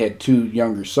Kenny had 2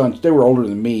 younger sons. They were older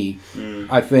than me.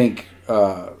 I think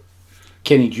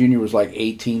Kenny Jr. was like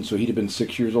 18, so he'd have been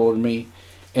 6 years older than me.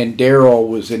 And Daryl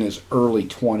was in his early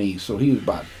 20s, so he was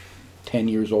about 10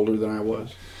 years older than I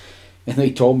was. And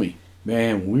they told me,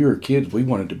 man, when we were kids, we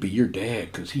wanted to be your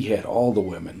dad because he had all the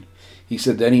women. He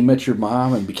said then he met your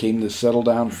mom and became this settled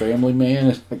down family man.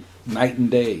 It's like night and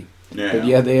day. Yeah. But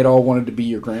yeah, they had all wanted to be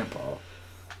your grandpa.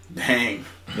 Dang.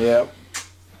 Yeah.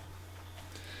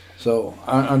 So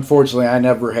unfortunately, I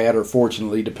never had, or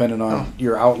fortunately, depending on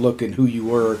your outlook and who you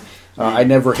were, I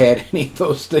never had any of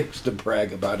those things to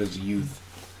brag about as a youth.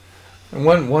 And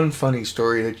one funny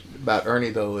story about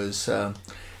Ernie, though, is, and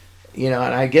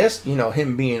I guess,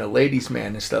 him being a ladies'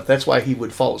 man and stuff, that's why he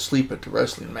would fall asleep at the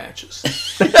wrestling matches.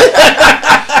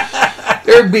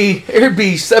 There'd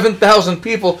be 7,000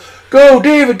 people, go,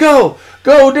 David, go!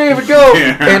 Go, David, go!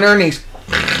 Yeah. And Ernie's...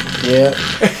 Yeah.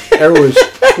 There was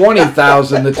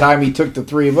 20,000 the time he took the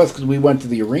three of us because we went to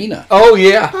the arena. Oh,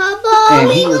 yeah. Papa, And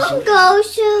we he was- gonna go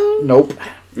soon. Nope.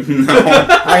 No.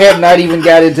 I have not even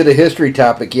got into the history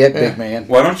topic yet, big man.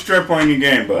 Why don't you try playing your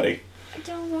game, buddy? I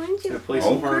don't want to. Play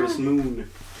some Harvest Moon.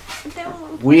 I don't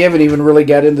want We haven't even really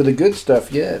got into the good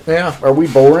stuff yet. Yeah. Are we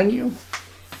boring you?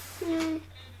 to.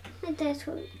 That's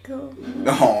what we go.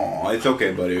 Oh, it's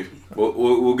okay, buddy.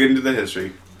 We'll get into the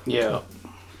history. Yeah.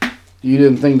 You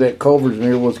didn't think that Culver's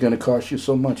mirror was going to cost you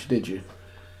so much, did you?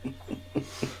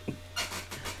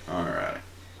 All right.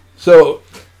 So,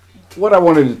 what I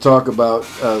wanted to talk about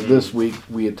this week,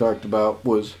 we had talked about,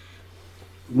 was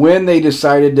when they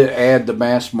decided to add the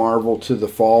Mass Marvel to the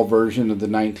fall version of the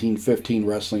 1915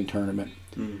 wrestling tournament.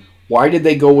 Why did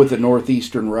they go with the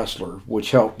Northeastern wrestler,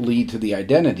 which helped lead to the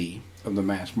identity of the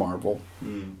Mass Marvel?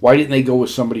 Why didn't they go with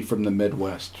somebody from the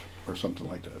Midwest or something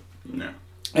like that? No.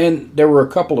 And there were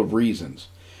a couple of reasons.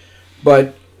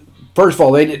 But first of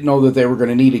all, they didn't know that they were going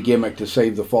to need a gimmick to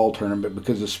save the fall tournament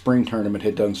because the spring tournament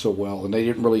had done so well. And they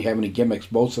didn't really have any gimmicks.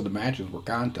 Most of the matches were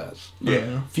contests.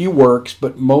 Yeah. Few works,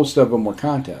 but most of them were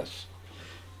contests.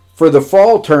 For the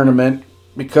fall tournament,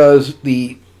 because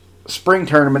the spring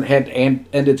tournament had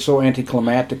ended so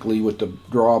anticlimactically with the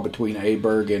draw between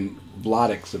Aberg and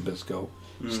Vladek Zabisco,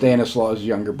 Stanislaus'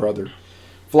 younger brother.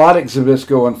 Vladek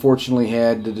Zabisco unfortunately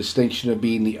had the distinction of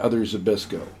being the other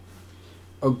Zabisco.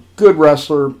 A good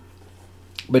wrestler,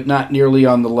 but not nearly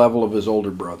on the level of his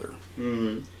older brother.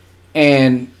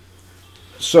 And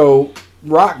so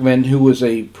Rockman, who was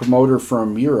a promoter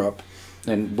from Europe,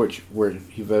 and where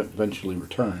he eventually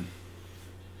returned,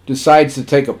 decides to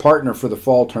take a partner for the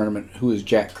fall tournament, who is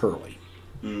Jack Curley.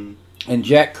 And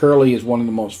Jack Curley is one of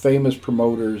the most famous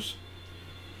promoters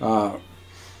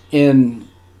in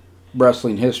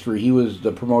wrestling history. He was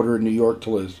the promoter in New York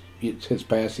till his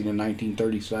passing in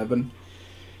 1937.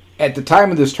 At the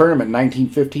time of this tournament,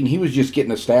 1915, he was just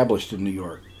getting established in New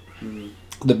York.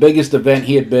 The biggest event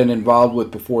he had been involved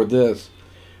with before this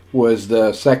was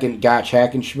the second Gotch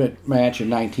Hackenschmidt match in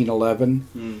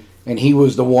 1911. And he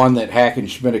was the one that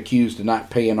Hackenschmidt accused of not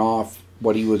paying off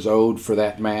what he was owed for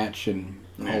that match and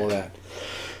all of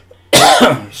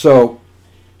that. So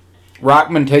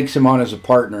Rockman takes him on as a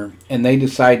partner, and they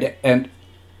decide to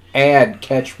add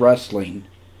catch wrestling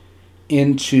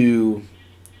into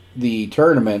the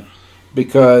tournament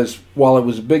because while it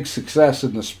was a big success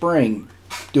in the spring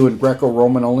doing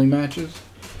Greco-Roman only matches,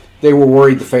 they were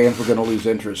worried the fans were going to lose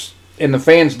interest. And the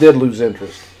fans did lose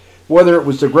interest. Whether it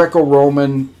was the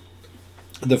Greco-Roman,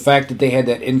 the fact that they had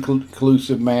that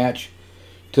inconclusive match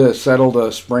to settle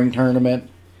the spring tournament,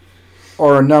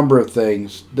 or a number of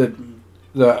things. The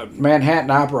Manhattan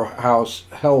Opera House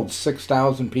held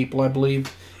 6,000 people, I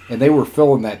believe, and they were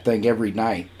filling that thing every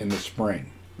night in the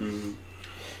spring.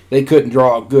 They couldn't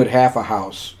draw a good half a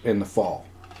house in the fall.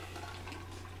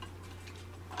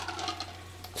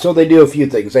 So they do a few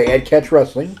things. They add catch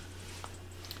wrestling.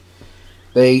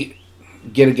 They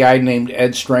get a guy named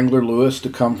Ed Strangler Lewis to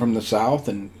come from the South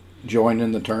and join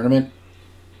in the tournament.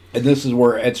 And this is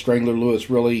where Ed Strangler Lewis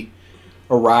really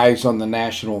arrives on the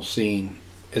national scene,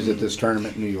 is at this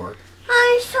tournament in New York.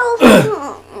 I'm so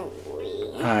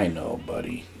hungry. I know,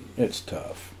 buddy. It's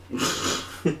tough.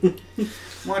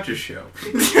 Watch a show.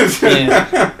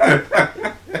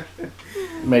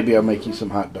 Maybe I'll make you some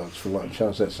hot dogs for lunch.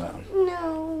 How's that sound?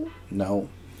 No. No.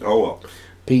 Oh, well.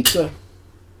 Pizza?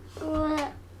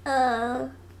 What? All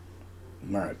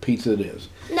right, pizza it is.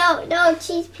 No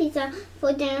cheese pizza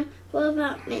for dinner. What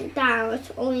about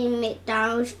McDonald's? Only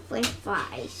McDonald's French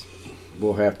fries.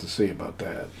 We'll have to see about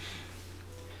that.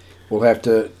 We'll have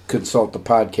to consult the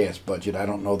podcast budget. I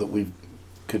don't know that we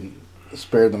could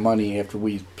spare the money after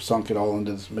we sunk it all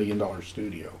into this $1 million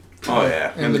studio. Oh,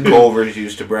 yeah. And the Culvers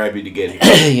used to bribe you to get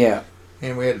here. Yeah.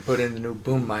 And we had to put in the new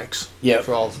boom mics Yep.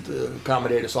 for all to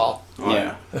accommodate us all. Oh,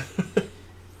 yeah.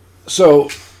 So,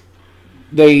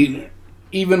 they,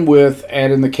 even with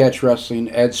adding the catch wrestling,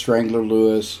 Ed Strangler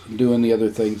Lewis, doing the other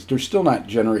things, they're still not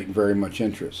generating very much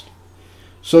interest.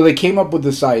 So they came up with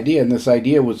this idea, and this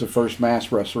idea was the first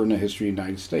masked wrestler in the history of the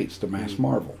United States, the Masked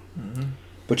Marvel. Mm-hmm.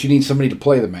 But you need somebody to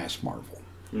play the Masked Marvel.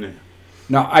 Yeah.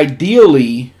 Now,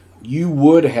 ideally, you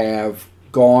would have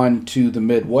gone to the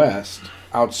Midwest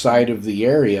outside of the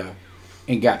area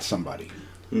and got somebody.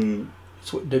 Mm.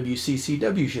 That's what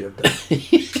WCCW should have done.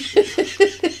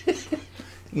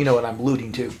 You know what I'm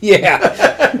alluding to.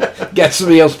 Yeah. Got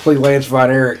somebody else to play Lance Von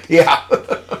Erich. Yeah.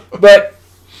 But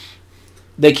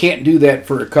they can't do that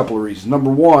for a couple of reasons.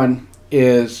 Number one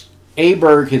is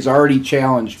Aberg has already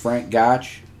challenged Frank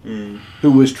Gotch,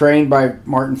 who was trained by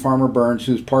Martin Farmer Burns,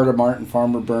 who's part of Martin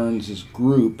Farmer Burns'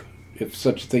 group, if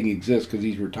such a thing exists, because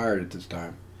he's retired at this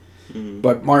time.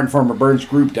 But Martin Farmer Burns'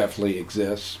 group definitely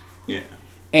exists. Yeah.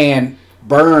 And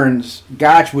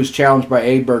Gotch was challenged by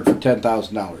Aberg for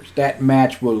 $10,000. That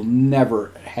match will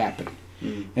never happen.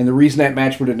 And the reason that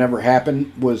match would have never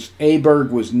happened was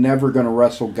Aberg was never going to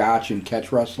wrestle Gotch in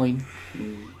catch wrestling.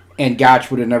 And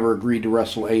Gotch would have never agreed to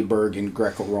wrestle Aberg in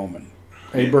Greco-Roman.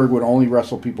 Aberg would only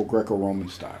wrestle people Greco-Roman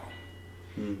style.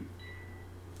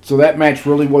 So that match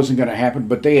really wasn't going to happen,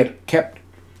 but they had kept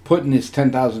putting this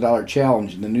 $10,000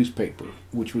 challenge in the newspaper,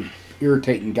 which was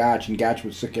irritating Gotch, and Gotch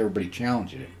was sick of everybody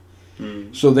challenging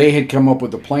him. So they had come up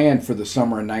with a plan for the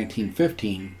summer of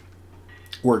 1915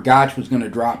 where Gotch was going to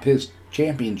drop his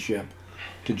championship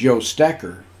to Joe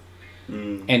Stecker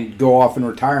and go off in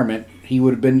retirement. He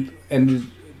would have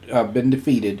been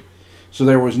defeated, so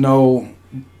there was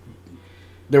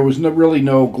really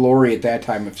no glory at that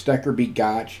time if Stecker beat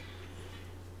Gotch.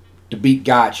 To beat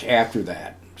Gotch after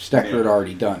that, Stecker had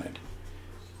already done it,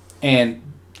 and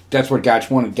that's what Gotch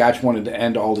wanted. Gotch wanted to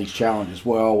end all these challenges.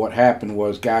 Well, what happened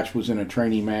was Gotch was in a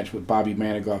training match with Bobby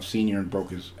Manigoff Sr. and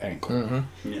broke his ankle,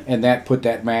 and that put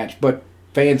that match. But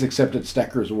fans accepted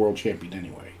Stecker as a world champion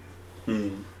anyway,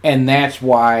 and that's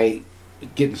why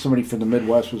getting somebody from the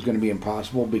Midwest was going to be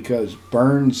impossible, because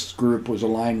Burns' group was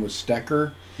aligned with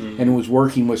Stecker and was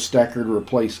working with Stecker to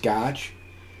replace Gotch.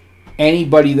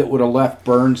 Anybody that would have left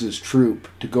Burns' troop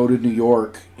to go to New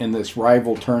York in this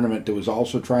rival tournament that was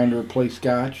also trying to replace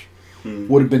Gotch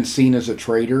would have been seen as a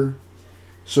traitor.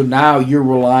 So now you're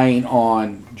relying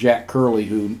on Jack Curley,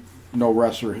 who no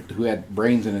wrestler who had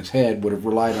brains in his head would have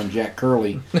relied on Jack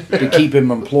Curley to keep him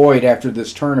employed after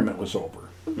this tournament was over.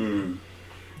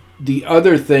 The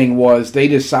other thing was they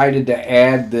decided to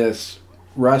add this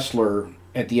wrestler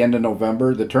at the end of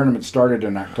November. The tournament started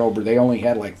in October. They only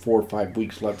had like 4 or 5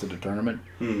 weeks left of the tournament.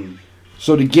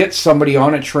 So to get somebody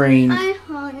on a train... I'm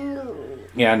hungry.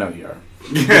 Yeah, I know you are.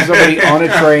 Get somebody on a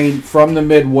train from the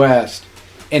Midwest,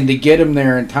 and to get them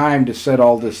there in time to set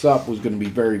all this up was going to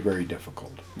be very, very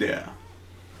difficult. Yeah.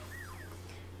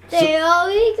 They're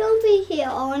already going to be here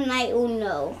all night or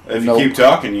no? If you keep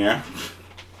talking, yeah.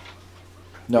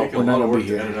 No, Making we're a not lot of going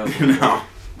to be work to edit here. out. No.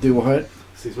 Do what?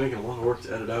 He's making a lot of work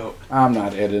to edit out. I'm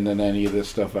not editing any of this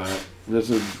stuff out.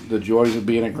 This is the joys of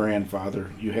being a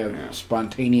grandfather. You have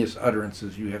spontaneous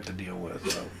utterances you have to deal with.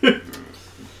 So.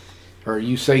 Or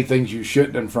you say things you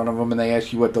shouldn't in front of them, and they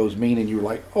ask you what those mean, and you're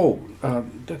like, oh,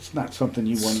 that's not something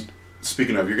you want.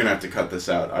 Speaking of, you're going to have to cut this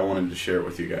out. I wanted to share it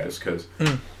with you guys, because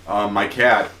my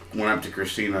cat went up to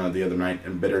Christina the other night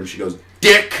and bit her, and she goes,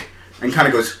 "Dick!" and kind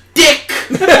of goes, "Dick!"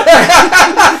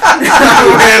 I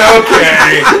went,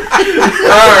 okay.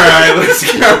 Alright, let's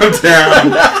calm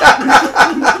down.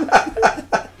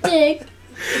 Dick.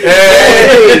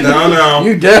 Hey! No.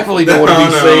 You definitely don't want to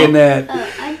be saying that.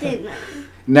 I didn't know.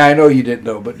 Now, I know you didn't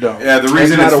know, but don't. Yeah, the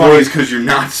reason it's funny is because you're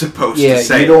not supposed to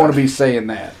say you don't want to be saying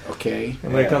that, okay?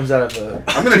 And when it comes out of the...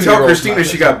 I'm going to tell Christina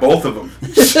she got both of them.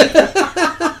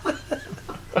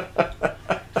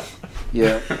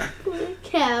 Yeah. Poor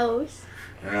cows.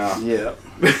 Yeah.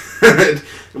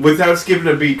 Without skipping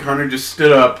a beat, Connor just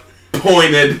stood up,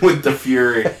 pointed with the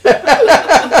fury.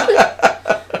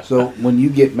 So when you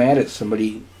get mad at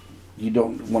somebody, you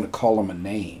don't want to call them a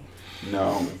name.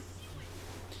 No.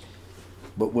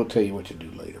 But we'll tell you what to do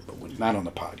later, but not on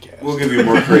the podcast. We'll give you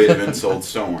more creative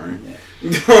insults, don't worry.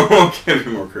 We'll give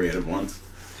you more creative ones.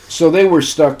 So they were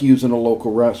stuck using a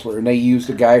local wrestler, and they used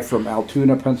a guy from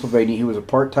Altoona, Pennsylvania. He was a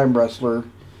part-time wrestler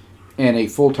and a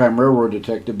full-time railroad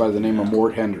detective by the name of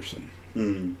Mort Henderson.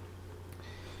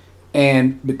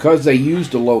 And because they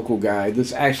used a local guy,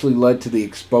 this actually led to the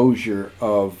exposure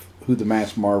of who the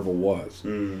Masked Marvel was.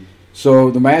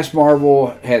 So the Masked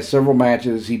Marvel has several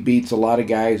matches. He beats a lot of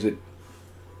guys that,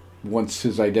 once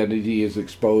his identity is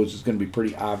exposed, it's going to be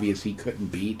pretty obvious he couldn't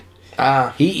beat.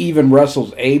 He even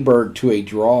wrestles Aberg to a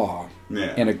draw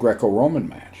in a Greco-Roman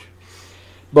match.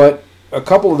 But a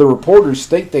couple of the reporters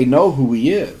think they know who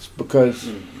he is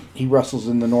because he wrestles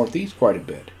in the Northeast quite a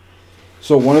bit.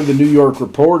 So one of the New York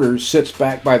reporters sits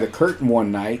back by the curtain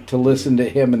one night to listen to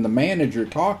him and the manager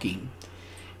talking.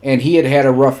 And he had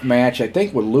a rough match, I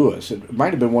think, with Lewis. It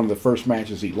might have been one of the first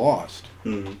matches he lost.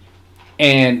 Mm-hmm.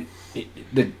 And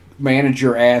the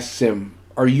manager asks him,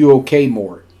 "Are you okay,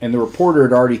 Mort?" And the reporter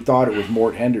had already thought it was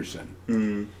Mort Henderson.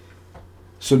 Mm-hmm.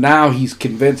 So now he's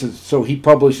convinced. So he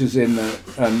publishes in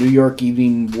the New York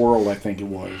Evening World, I think it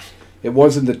was. It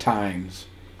wasn't the Times,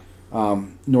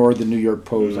 nor the New York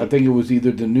Post. I think it was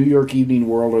either the New York Evening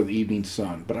World or the Evening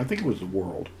Sun. But I think it was the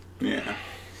World. Yeah.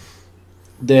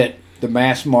 That the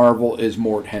mass marvel is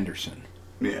Mort Henderson.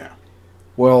 Yeah.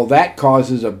 Well, that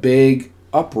causes a big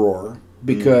uproar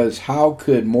because how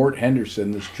could Mort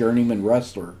Henderson, this journeyman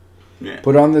wrestler,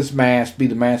 put on this mask, be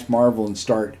the mass marvel, and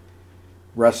start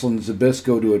wrestling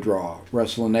Zbyszko to a draw,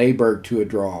 wrestling Aberg to a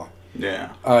draw.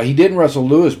 Yeah. He didn't wrestle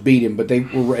Lewis, beat him, but they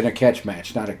were in a catch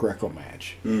match, not a Greco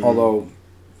match. Mm-hmm. Although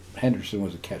Henderson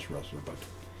was a catch wrestler, but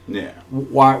yeah.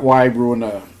 Why ruin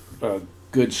a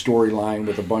good storyline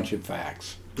with a bunch of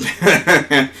facts?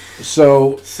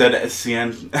 So said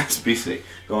CNSBC.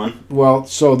 Go on. Well,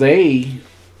 so they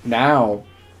now,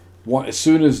 as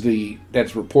soon as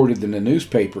that's reported in the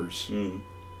newspapers,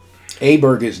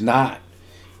 Aberg is not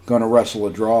going to wrestle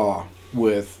a draw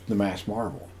with the Mass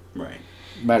Marvel. Right.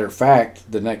 Matter of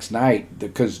fact, the next night,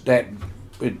 because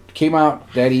it came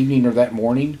out that evening or that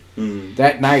morning,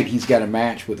 that night he's got a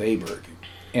match with Aberg,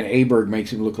 and Aberg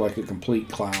makes him look like a complete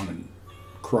clown and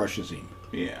crushes him.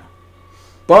 Yeah.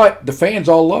 But the fans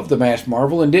all loved the Masked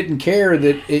Marvel and didn't care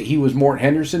that he was Mort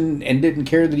Henderson and didn't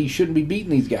care that he shouldn't be beating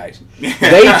these guys.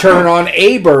 They turn on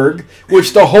Aberg,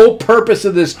 which the whole purpose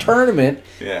of this tournament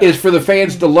is for the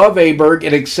fans to love Aberg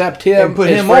and accept him and put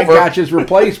as him Frank over. Gotch's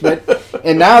replacement.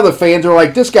 And now the fans are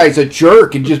like, this guy's a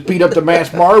jerk and just beat up the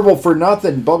Masked Marvel for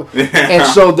nothing. And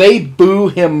so they boo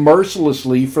him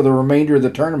mercilessly for the remainder of the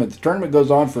tournament. The tournament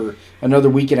goes on for another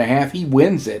week and a half. He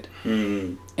wins it.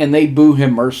 And they boo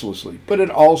him mercilessly. But it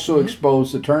also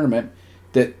exposed the tournament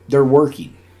that they're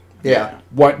working. Yeah.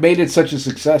 What made it such a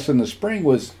success in the spring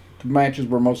was the matches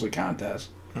were mostly contests.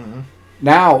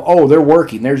 Now, they're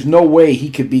working. There's no way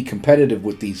he could be competitive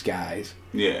with these guys.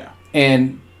 Yeah.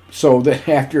 And so then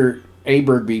after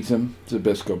Aberg beats him,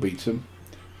 Zbyszko beats him,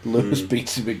 Lewis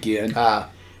beats him again.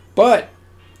 But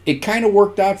it kind of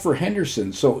worked out for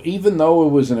Henderson. So even though it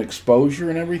was an exposure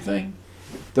and everything,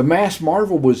 the Mass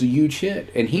Marvel was a huge hit,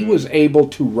 and he was able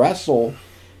to wrestle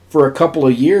for a couple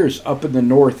of years up in the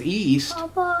Northeast.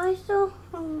 Papa, I'm so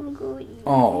hungry.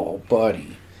 Oh,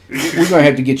 buddy. We're going to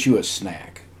have to get you a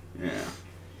snack. Yeah.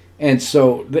 And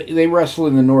so they wrestle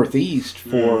in the Northeast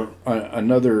for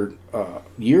another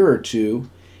year or two,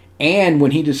 and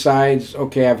when he decides,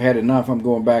 okay, I've had enough, I'm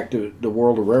going back to the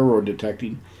world of railroad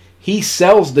detecting, he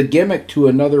sells the gimmick to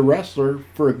another wrestler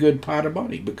for a good pot of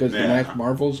money because the Masked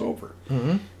Marvel's over.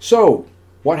 So,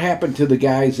 what happened to the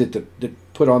guys that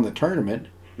put on the tournament?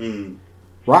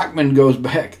 Rockman goes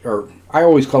back, or I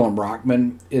always call him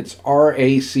Rockman. It's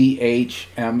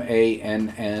Rachmann.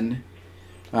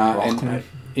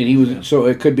 And he was, so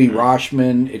it could be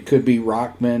Roshman, it could be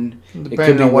Rockman, it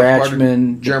could be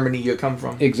Ratchman. Germany you come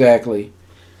from. Exactly.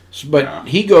 But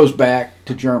he goes back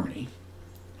to Germany.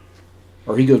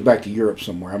 Or he goes back to Europe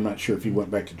somewhere. I'm not sure if he went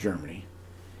back to Germany.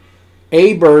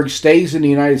 Aberg stays in the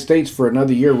United States for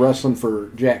another year wrestling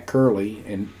for Jack Curley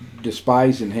and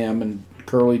despising him, and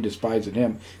Curley despising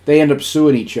him. They end up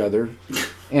suing each other,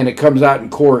 and it comes out in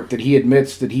court that he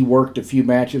admits that he worked a few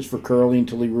matches for Curley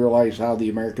until he realized how the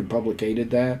American public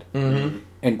hated that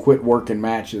and quit working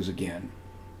matches again.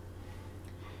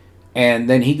 And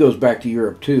then he goes back to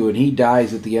Europe too, and he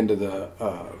dies at the end of the...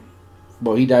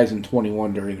 he dies in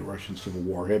 21 during the Russian Civil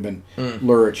War. Him and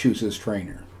Lurich, who's his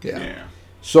trainer. Yeah.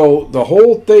 So the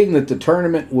whole thing that the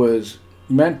tournament was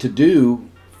meant to do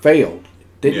failed.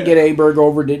 Didn't get Aberg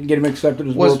over, didn't get him accepted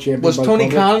as world champion. Was Tony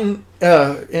Khan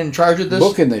in charge of this?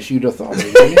 Booking this, you'd have thought.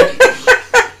 Wouldn't you?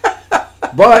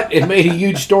 But it made a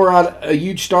huge star out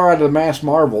of the Mass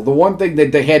Marvel. The one thing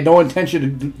that they had no intention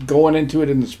of going into it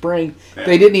in the spring,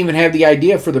 they didn't even have the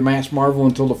idea for the Mass Marvel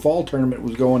until the fall tournament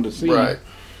was going to see. Right.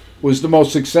 Was the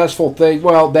most successful thing.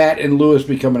 Well, that and Lewis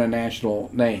becoming a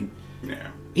national name. Yeah.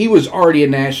 He was already a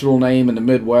national name in the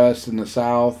Midwest and the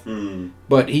South,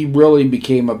 but he really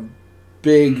became a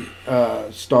big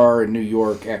star in New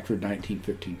York after the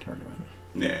 1915 tournament.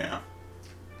 Yeah.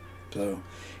 So,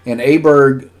 and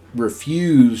Aberg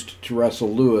refused to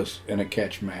wrestle Lewis in a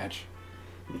catch match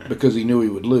because he knew he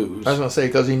would lose. I was going to say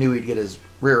because he knew he'd get his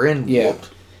rear end whooped.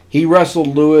 He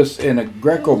wrestled Lewis in a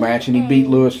Greco match, and he beat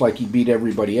Lewis like he beat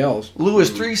everybody else. Lewis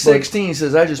 316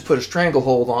 says, I just put a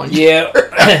stranglehold on you. Yeah.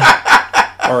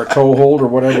 or a toe hold or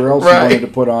whatever else he wanted to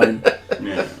put on him.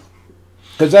 Yeah.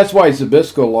 Because that's why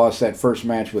Zbyszko lost that first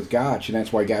match with Gotch, and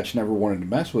that's why Gotch never wanted to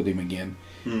mess with him again,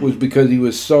 was because he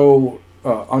was so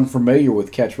unfamiliar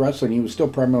with catch wrestling. He was still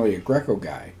primarily a Greco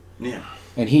guy. Yeah.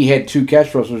 And he had 2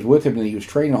 catch wrestlers with him, and he was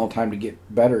training all the time to get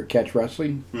better at catch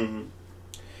wrestling. Mm-hmm.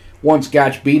 Once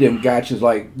Gotch beat him, Gotch is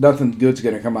like, nothing good's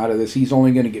going to come out of this. He's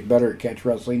only going to get better at catch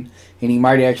wrestling, and he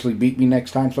might actually beat me next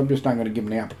time, so I'm just not going to give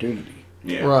him the opportunity.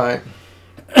 Yeah.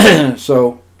 Right.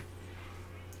 So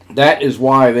that is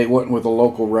why they went with a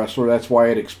local wrestler. That's why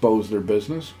it exposed their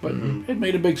business. But it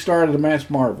made a big star of the Mass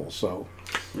Marvel. So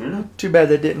Too bad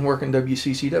that didn't work in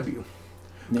WCCW.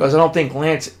 Because I don't think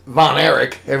Lance Von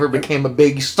Erich ever became a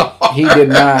big star. He did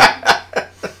not.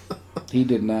 He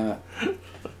did not.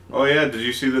 Oh yeah, did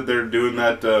you see that they're doing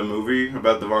that movie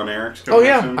about the Von Erichs? Oh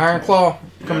yeah, Iron Claw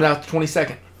coming out the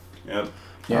 22nd. Yep.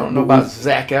 I don't know about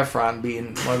Zac Efron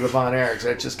being one of the Von Erichs.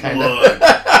 That's just kind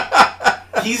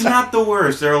of... He's not the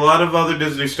worst. There are a lot of other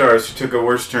Disney stars who took a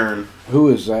worse turn. Who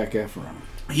is Zac Efron?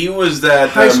 He was that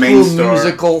High School main star.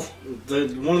 Musical.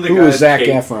 One of the Who guys was Zac Kate,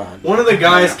 Efron? One of the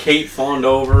guys Kate fawned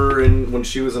over when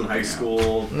she was in high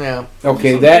school. Yeah.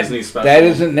 Okay, Some that Disney special. that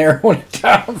isn't narrowing it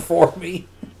down for me.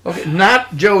 Okay,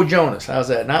 not Joe Jonas. How's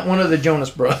that? Not one of the Jonas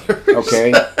brothers.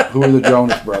 Okay, who are the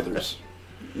Jonas Brothers?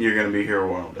 You're gonna be here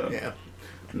a while, though. Yeah.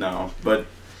 No, but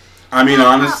I mean,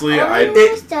 honestly,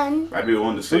 Almost done. I'd be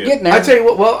willing to see We're it. getting there. I tell you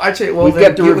what. We've then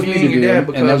got the get with review me and to your do, dad and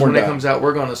because then we're when it done. comes out,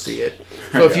 we're going to see it.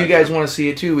 So if you guys want to see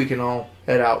it too, we can all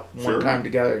head out one Sure. time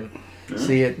together and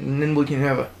see it, and then we can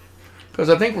have a. Because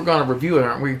I think we're going to review it,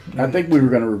 aren't we? I think we were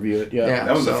going to review it. Yeah.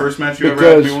 That was the So- first match you ever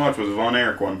had Because- me watch was the Von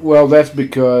Erich one. Well, that's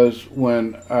because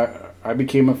when I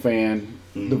became a fan,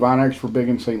 the Von Erichs were big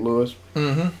in St. Louis.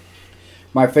 Mm-hmm.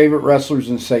 My favorite wrestlers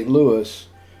in St. Louis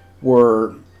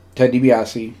were Ted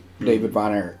DiBiase, David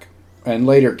Von Erich, and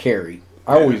later Kerry.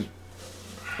 I always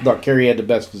thought Kerry had the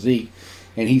best physique,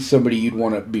 and he's somebody you'd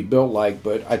want to be built like,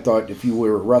 but I thought if you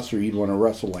were a wrestler, you'd want to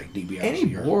wrestle like DiBiase And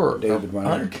he or bore David Von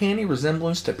Erich. uncanny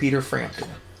resemblance to Peter Frampton.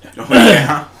 Oh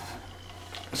yeah.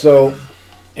 So,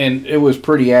 and it was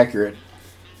pretty accurate.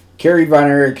 Kerry Von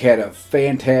Erich had a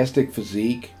fantastic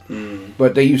physique,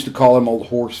 but they used to call him Old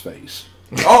Horseface.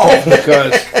 Oh,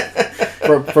 Because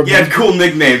from he had cool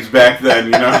nicknames back then,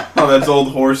 you know. Oh, that's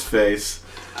Old Horse Face.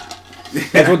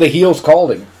 that's what the heels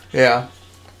called him. Yeah.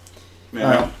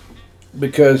 Yeah.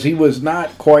 Because he was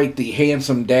not quite the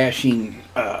handsome, dashing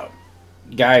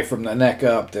guy from the neck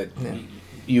up that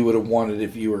you would have wanted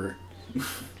if you were...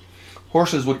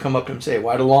 Horses would come up to him and say,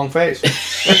 "Why the long face?"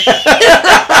 That's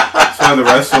why the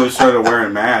wrestlers started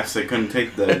wearing masks. They couldn't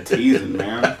take the teasing,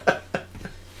 man.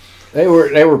 They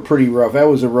were pretty rough. That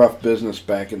was a rough business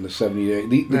back in the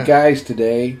 70s. The guys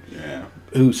today Yeah.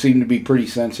 who seem to be pretty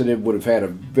sensitive would have had a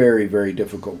very, very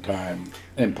difficult time.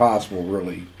 Impossible,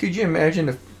 really. Could you imagine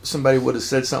if somebody would have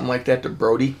said something like that to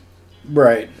Brody?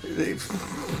 Right.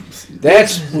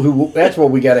 That's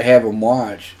what we got to have them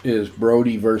watch is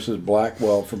Brody versus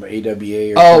Blackwell from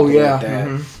AWA or something like that.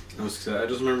 Mhm. I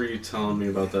just remember you telling me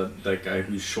about that guy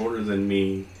who's shorter than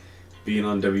me being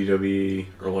on WWE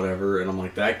or whatever, and I'm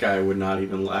like, that guy would not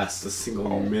even last a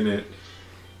single minute.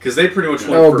 Because they pretty much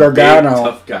went for Gargano. big,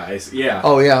 tough guys. Yeah.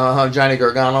 Oh yeah, Johnny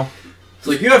Gargano. It's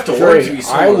like, you have to work to be I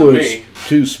smaller than was me.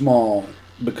 too small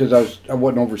because I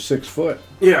wasn't over 6 foot.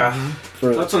 Yeah.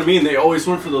 For, That's what I mean. They always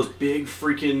went for those big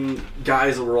freaking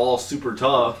guys that were all super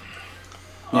tough.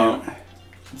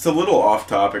 It's a little off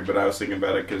topic, but I was thinking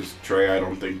about it because Trey, I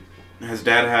don't think has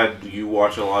Dad had you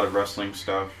watch a lot of wrestling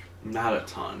stuff. Not a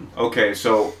ton. Okay,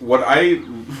 so what I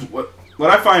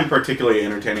find particularly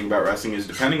entertaining about wrestling is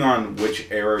depending on which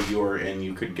era you're in,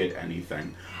 you could get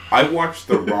anything. I watched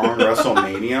the wrong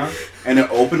WrestleMania, and it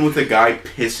opened with a guy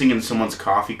pissing in someone's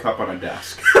coffee cup on a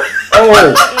desk.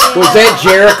 Oh, was that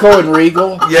Jericho and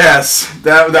Regal? Yes,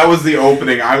 that was the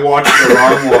opening. I watched the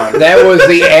wrong one. That was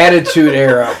the Attitude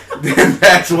Era.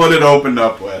 That's what it opened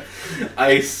up with.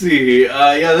 I see.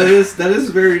 Yeah, that is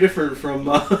very different from.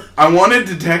 I wanted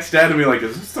to text Dad and be like,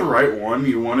 "Is this the right one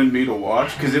you wanted me to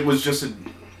watch?" Because it was just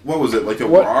what was it, like a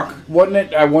Rock? Wasn't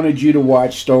it? I wanted you to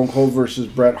watch Stone Cold versus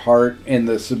Bret Hart in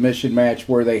the submission match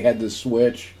where they had the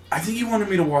switch. I think you wanted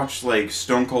me to watch like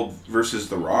Stone Cold versus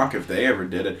The Rock if they ever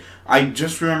did it. I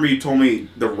just remember you told me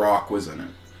The Rock was in it,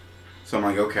 so I'm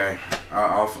like, okay,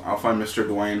 I'll find Mr.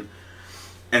 Dwayne,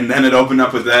 and then it opened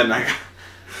up with that, and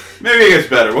maybe it gets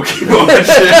better. We'll keep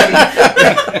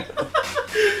watching.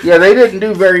 Yeah, they didn't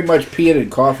do very much peeing in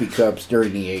coffee cups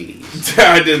during the 80s.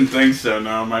 I didn't think so.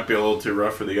 No, it might be a little too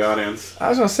rough for the audience. I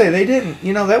was gonna say they didn't.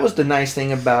 You know, that was the nice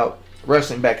thing about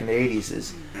wrestling back in the '80s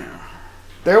is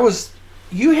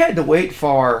you had to wait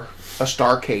for a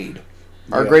Starrcade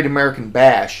our Great American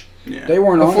Bash. Yeah. They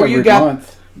weren't on every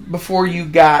month. Before you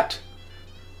got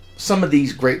some of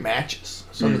these great matches.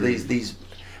 Some of these.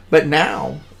 But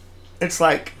now, it's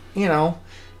like, me and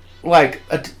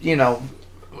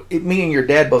your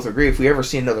dad both agree, if we ever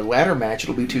see another ladder match,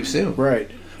 it'll be too soon. Right.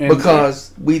 Because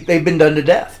they've been done to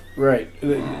death. Right.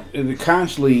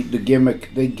 Constantly,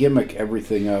 they gimmick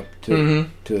everything up to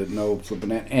no flipping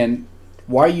that. And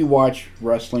why you watch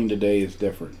wrestling today is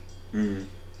different. Mm-hmm.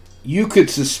 You could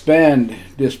suspend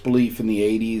disbelief in the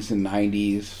 80s and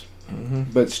 90s,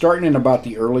 but starting in about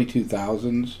the early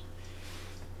 2000s,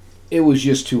 it was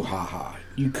just too ha-ha.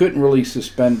 You couldn't really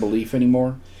suspend belief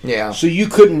anymore. Yeah. So you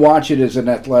couldn't watch it as an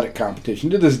athletic competition.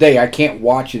 To this day, I can't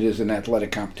watch it as an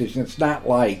athletic competition. It's not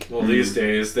like... Well, these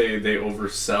days, they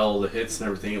oversell the hits and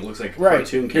everything. It looks like a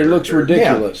cartoon character. It looks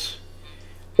ridiculous.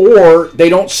 Yeah. Or they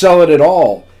don't sell it at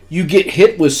all. You get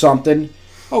hit with something...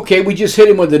 Okay, we just hit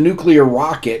him with a nuclear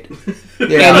rocket, and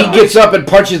he gets up and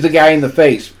punches the guy in the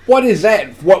face. What is that?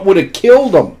 What would have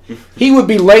killed him? He would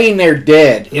be laying there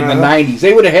dead in the 90s.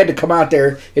 They would have had to come out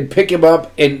there and pick him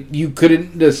up, and you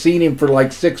couldn't have seen him for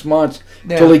like 6 months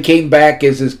until he came back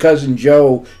as his cousin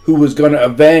Joe, who was going to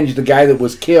avenge the guy that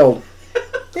was killed.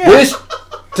 Yeah.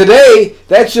 Today,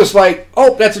 that's just like,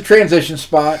 that's a transition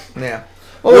spot. Yeah.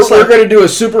 Well, we're going to do a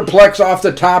superplex off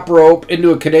the top rope into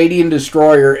a Canadian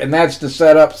destroyer, and that's to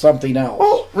set up something else.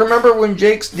 Well, remember when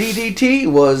Jake's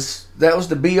DDT was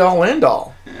the be-all,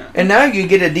 end-all. Yeah. And now you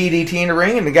get a DDT in the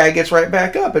ring, and the guy gets right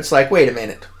back up. It's like, wait a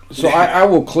minute. So I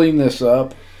will clean this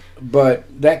up, but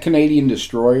that Canadian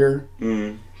destroyer,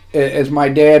 as my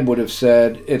dad would have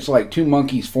said, it's like two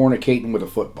monkeys fornicating with a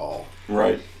football.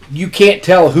 Right. You can't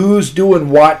tell who's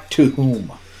doing what to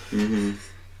whom. Mm-hmm.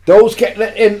 That's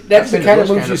the kind of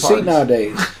moves you see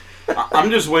nowadays. I'm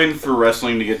just waiting for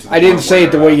wrestling to get to the I didn't say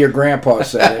it the way your grandpa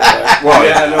said it. Well,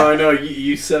 yeah, no, I know.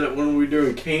 You said it when we were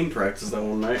doing cane practice that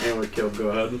one night. Anyway, Kill, go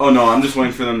ahead. Oh, no, I'm just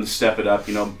waiting for them to step it up.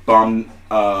 Bomb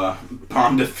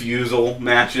defusal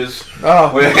matches.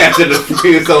 Oh. Where they have to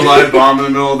defuse a live bomb in the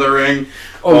middle of the ring.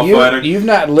 Oh, you've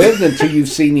not lived until you've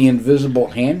seen the invisible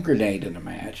hand grenade in a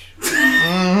match.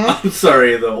 I'm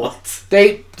sorry, though. What?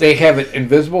 They have an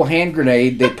invisible hand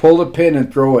grenade. They pull the pin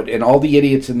and throw it, and all the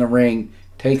idiots in the ring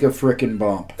take a frickin'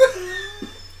 bump.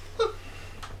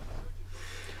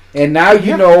 And now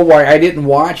you know why I didn't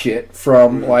watch it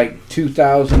from like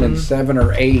 2007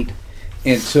 or 8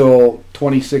 until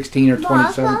 2016 or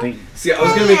 2017. See, I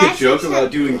was going to make a joke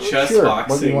about doing chess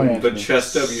boxing, but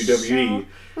chess WWE.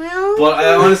 But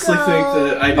I honestly think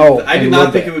that I did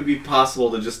not think it would be possible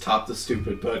to just top the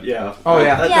stupid, but yeah. Oh,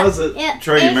 yeah. That does it. Yeah.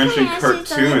 Troy, you mentioned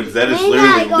cartoons. That is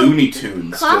literally Looney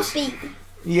Tunes.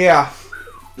 Yeah.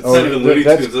 It's not even Looney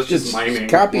Tunes, that's just miming.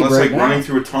 Well, it's like running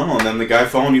through a tunnel, and then the guy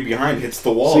following you behind hits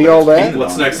the wall. See all that?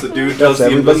 What's next? The dude does the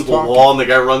invisible wall, and the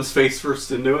guy runs face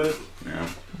first into it. Yeah.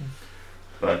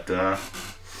 But, yeah.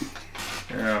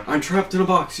 I'm trapped in a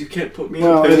box. You can't put me in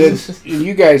a pin.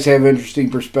 You guys have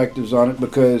interesting perspectives on it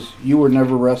because you were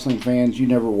never wrestling fans. You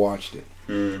never watched it.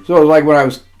 So it was like when I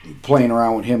was playing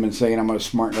around with him and saying, I'm going to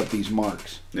smarten up these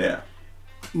marks. Yeah.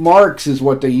 Marks is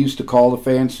what they used to call the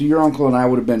fans. So your uncle and I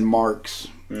would have been marks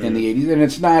in the 80s. And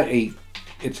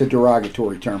it's a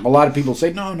derogatory term. A lot of people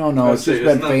say, no, it's just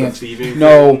been fans.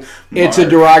 No, it's a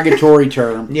derogatory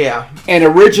term. Yeah. And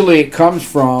originally it comes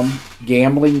from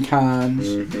gambling cons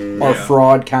or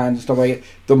fraud cons, stuff like that.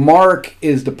 The mark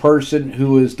is the person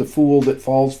who is the fool that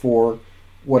falls for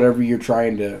whatever you're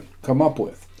trying to come up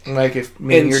with. Like if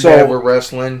me and your dad were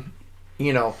wrestling,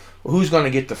 who's going to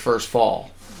get the first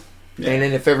fall? Yeah. And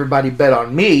then if everybody bet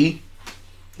on me,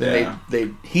 then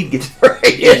he'd get the right.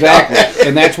 Exactly.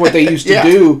 And that's what they used to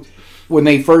do when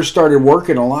they first started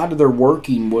working. A lot of their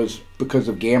working was because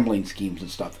of gambling schemes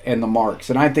and stuff and the marks.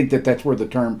 And I think that's where the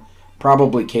term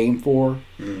probably came for.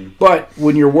 But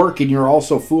when you're working, you're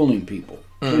also fooling people.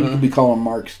 So you can be calling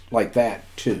marks like that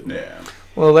too. Yeah.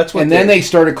 Well, that's what. And then they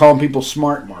started calling people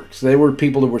smart marks. They were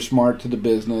people that were smart to the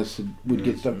business and would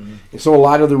get stuff. So a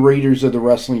lot of the readers of the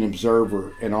Wrestling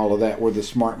Observer and all of that were the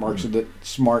smart marks of the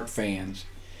smart fans,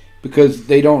 because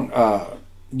they don't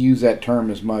use that term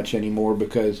as much anymore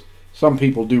because some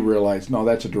people do realize, no,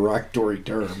 that's a derogatory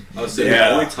term. I was saying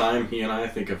the only time he and I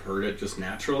think have heard it just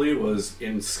naturally was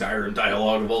in Skyrim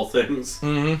dialogue of all things.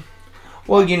 Mm-hmm.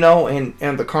 Well,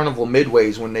 and the carnival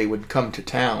midways when they would come to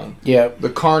town,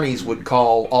 the carnies would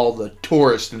call all the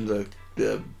tourists and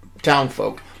the town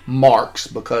folk marks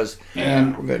because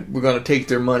we're going to take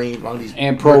their money on these.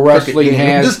 And pro wrestling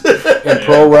has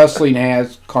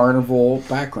carnival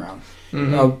background.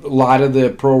 Mm-hmm. A lot of the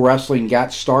pro wrestling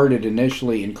got started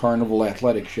initially in carnival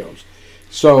athletic shows.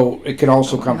 So it can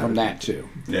also come from that too.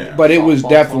 Yeah. But it was Softball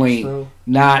definitely folks,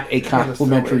 not a It kinda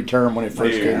complimentary throw it. term when it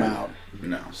first Yeah. came out.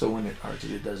 No. So when it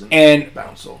arches, it doesn't And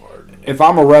bounce so hard. if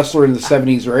I'm a wrestler in the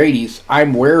 70s or 80s,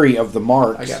 I'm wary of the I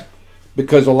marks got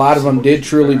because a lot of them did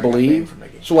truly I got banned believe. from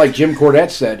that game. So like Jim Cornette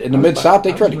said, in the Mid-South,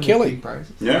 they tried to kill him.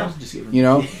 Yeah. You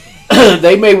know,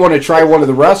 they may want to try one of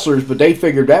the wrestlers, but they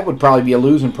figured that would probably be a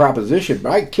losing proposition.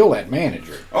 But I'd kill that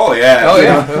manager. Oh yeah. Oh, The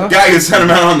yeah. Guy who sent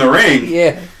him out on the ring.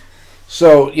 Yeah.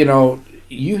 So, you know,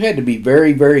 you had to be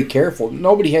very, very careful.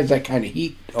 Nobody has that kind of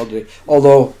heat all day.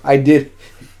 Although I did,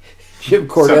 Jim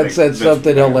Cornette said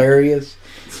something hilarious.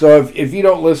 So if you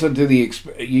don't listen to the,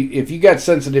 if you got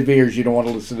sensitive ears, you don't want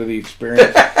to listen to the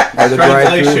experience. Or the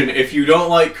Translation: drive-thru. if you don't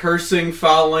like cursing,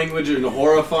 foul language, and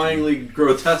horrifyingly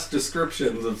grotesque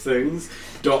descriptions of things,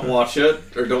 don't watch it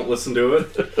or don't listen to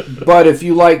it. But if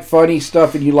you like funny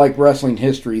stuff and you like wrestling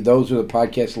history, those are the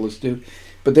podcasts to listen to.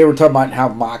 But they were talking about how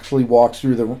Moxley walks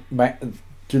through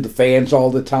the fans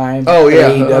all the time. Oh, yeah,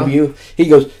 at AEW. He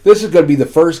goes, "This is going to be the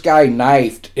first guy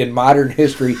knifed in modern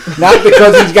history, not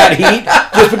because he's got heat,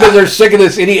 just because they're sick of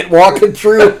this idiot walking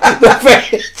through the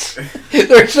fans.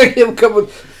 They're sick of him coming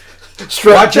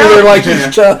straight Watch through there out. like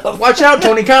he's tough." Watch out,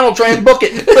 Tony Khan will try and book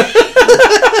it.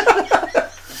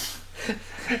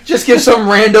 Just give some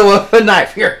rando a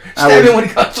knife. Here, stab him when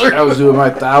he comes through. I was doing my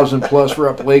 1,000+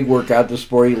 rep leg workout this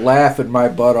morning, laughing my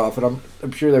butt off, and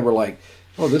I'm sure they were like,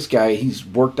 "Oh, this guy, he's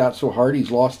worked out so hard,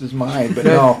 he's lost his mind." But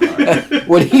no,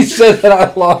 when he said that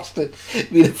I lost it,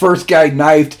 be the first guy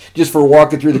knifed just for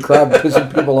walking through the crowd and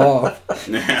pissing people off.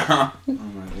 Yeah. Oh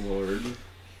my lord!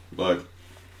 But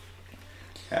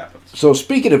happens. So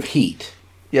speaking of heat,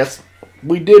 Yes.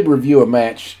 we did review a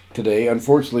match today.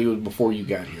 Unfortunately, it was before you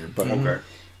got here, but Okay.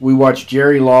 we watched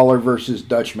Jerry Lawler versus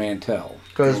Dutch Mantel.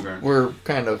 Because Okay. we're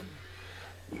kind of,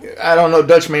 I don't know,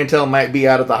 Dutch Mantel might be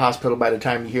out of the hospital by the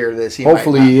time you hear this.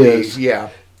 Hopefully might not he be. is. Yeah.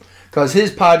 Because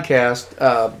his podcast,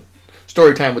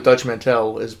 Storytime with Dutch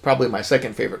Mantel, is probably my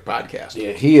second favorite podcast.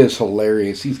 Yeah, he is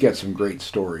hilarious. He's got some great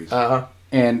stories. Uh-huh.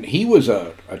 And he was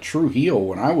a true heel.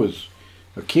 When I was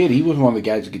a kid, he was one of the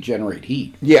guys that could generate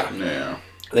heat. Yeah. Yeah.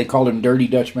 They called him Dirty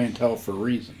Dutch Mantel for a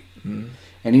reason. Mm-hmm.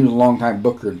 And he was a longtime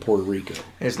booker in Puerto Rico.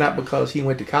 And it's not because he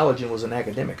went to college and was an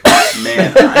academic.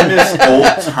 Man, I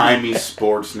miss old-timey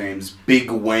sports names.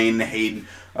 Big Wayne Hayden.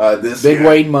 Big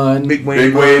Wayne Munn. Big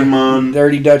Big Wayne Munn.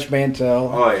 Dirty Dutch Mantel.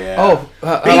 Oh, yeah. Oh,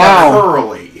 Big wow.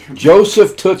 Hurley.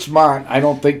 Joseph Toots Mont, I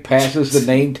don't think passes the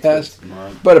name test.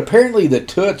 But apparently the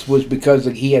Toots was because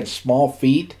he had small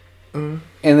feet. Mm.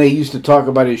 And they used to talk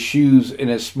about his shoes and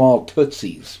his small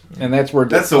tootsies. And that's where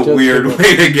That's a Toots weird was.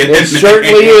 way to get It his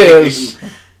certainly name. is.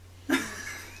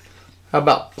 how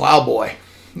about Plowboy?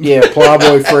 Yeah,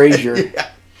 Plowboy Frazier.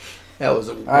 That was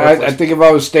a I think if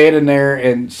I was standing there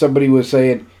and somebody was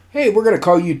saying, "Hey, we're going to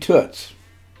call you Toots,"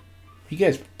 you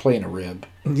guys playing a rib.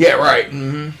 Yeah, right.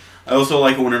 Mm-hmm. I also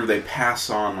like it whenever they pass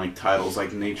on like titles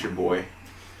like Nature Boy.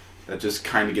 That just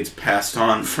kind of gets passed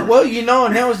on from. Well, you know,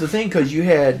 and that was the thing, because you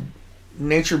had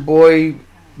Nature Boy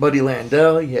Buddy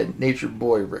Landell, you had Nature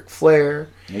Boy Ric Flair.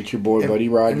 Nature Boy Buddy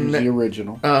Rogers, the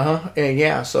original. Uh-huh. And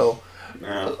yeah, so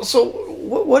Yeah.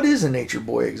 what is a Nature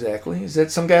Boy exactly? Is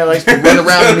that some guy that likes to run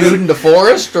around nude in the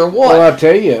forest, or what? Well, I'll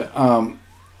tell you,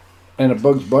 in a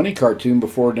Bugs Bunny cartoon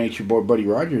before Nature Boy Buddy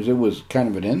Rogers, it was kind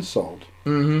of an insult.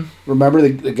 Mm-hmm. Remember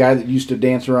the guy that used to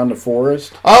dance around the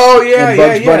forest? Oh, yeah, and yeah,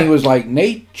 Bugs Bunny was like,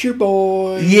 "Nature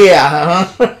Boy." Yeah,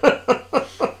 uh-huh.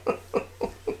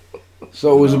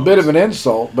 So it was a bit of an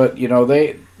insult, but, you know,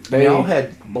 they all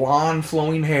had blonde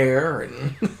flowing hair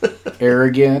and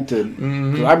arrogant.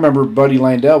 And 'cause I remember Buddy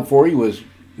Landell, before he was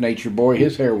Nature Boy,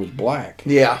 his hair was black.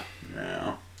 yeah.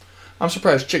 Yeah. I'm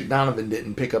surprised Chick Donovan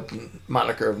didn't pick up the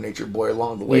moniker of Nature Boy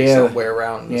along the way Yeah. somewhere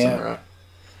around. Yeah. Somewhere.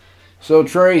 So,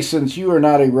 Trey, since you are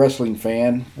not a wrestling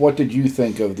fan, what did you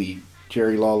think of the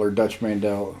Jerry Lawler Dutch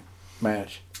Mandel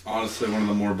match? Honestly, one of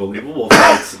the more believable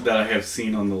fights that I have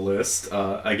seen on the list.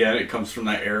 Again, it comes from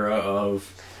that era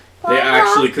of they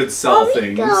actually could sell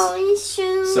things,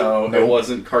 so it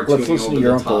wasn't Let's cartoony listen over to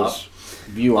your the top. uncle's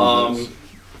view on this.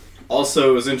 Also,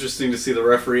 it was interesting to see the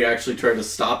referee actually try to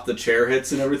stop the chair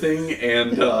hits and everything,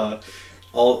 and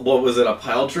what was it, a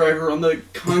pile driver on the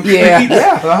concrete?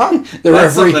 Yeah. Uh-huh. The That's referee.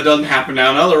 something that doesn't happen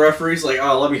now. Now the referee's like,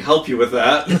 "Oh, let me help you with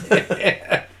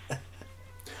that."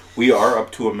 We are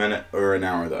up to a minute or an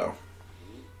hour though.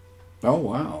 Oh,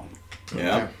 wow.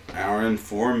 Yeah. Hour and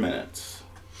 4 minutes.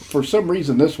 For some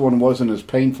reason, this one wasn't as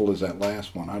painful as that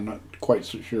last one. I'm not quite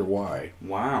so sure why.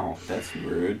 Wow, that's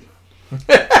rude.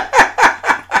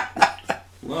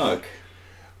 Look.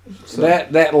 So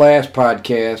that last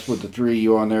podcast with the three of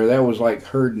you on there, that was like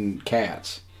herding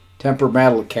cats.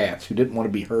 temperamental cats who didn't want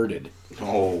to be herded.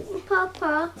 Oh,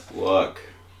 Papa. look.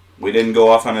 We didn't go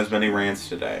off on as many rants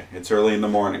today. It's early in the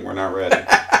morning. We're not ready.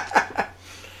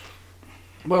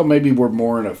 Well, maybe we're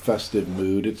more in a festive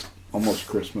mood. It's almost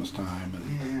Christmas time.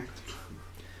 And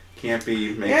Can't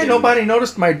be making... Yeah, nobody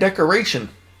noticed my decoration.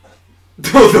 The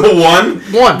one?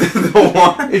 The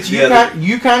one? It's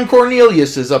Yukon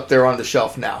Cornelius is up there on the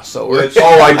shelf now. So Which,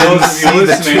 I didn't see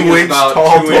the 2 inch about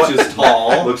tall. 2 inches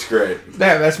tall. Looks great.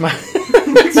 that's my...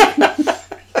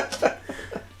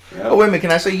 Yep. Oh, wait a minute.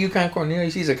 Can I say Yukon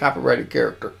Cornelius? He's a copyrighted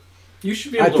character. You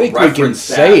should be able I to think we can reference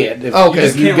say that. it. If, Okay. You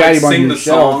just if you can't got like him on sing your the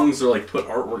shelf. songs or like put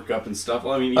artwork up and stuff.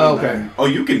 I mean, Okay. Oh,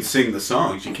 you can sing the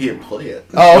songs. You can't play it.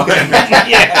 Oh, okay.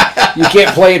 Yeah. You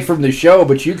can't play it from the show,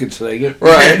 but you can sing it.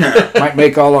 Right. Might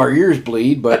make all our ears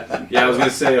bleed, but Yeah, I was gonna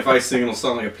say if I sing, it'll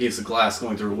sound like a piece of glass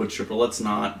going through a wood chipper. Let's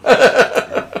not.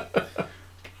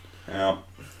 Yeah.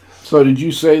 so did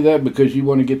you say that because you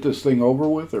want to get this thing over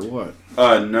with, or what?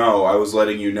 No, I was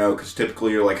letting you know because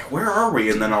typically you're like, where are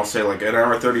we? And then I'll say like an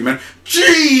hour 30 minutes.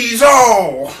 Jeez,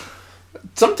 oh!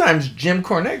 Sometimes Jim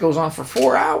Cornette goes on for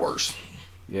 4 hours.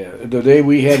 Yeah, the day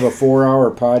we have a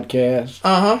 4-hour podcast,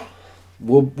 Uh-huh.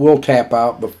 we'll tap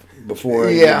out before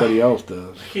Yeah. anybody else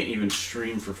does. I can't even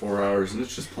stream for 4 hours, and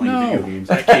it's just playing No. video games.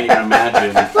 I can't even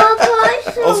imagine.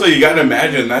 Papa, so Also, you gotta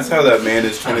imagine that's how that man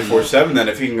is 24/7. Then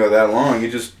if he can go that long, he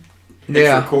just hits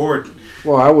Yeah. record.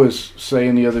 Well, I was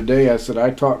saying the other day, I said I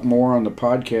talk more on the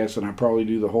podcast than I probably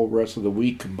do the whole rest of the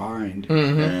week combined.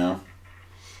 Mm-hmm. Yeah.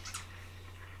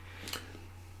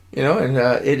 You know, and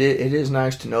it is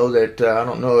nice to know that, I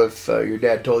don't know if your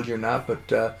dad told you or not,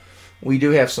 but we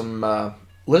do have some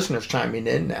listeners chiming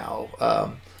in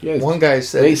now. Yes, One guy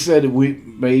said... they said we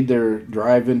made their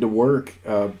drive into work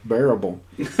bearable.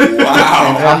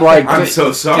 Wow. And I'm like, I'm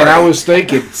so sorry. And I was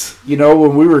thinking, you know,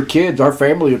 when we were kids, our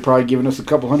family had probably given us a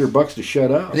couple $100 to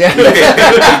shut up. Yeah.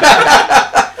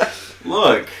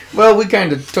 Look. Well, we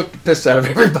kind of took the piss out of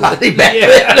everybody back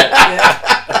then.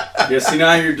 Yeah, see,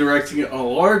 now you're directing it on a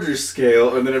larger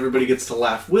scale, and then everybody gets to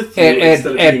laugh with you And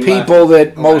instead of being people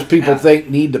laughed that most people at. think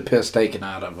need the piss taken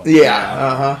out of them. Yeah,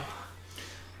 uh-huh.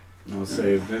 I'll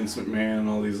say Vince McMahon and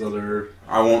all these other...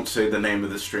 I won't say the name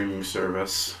of the streaming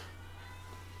service.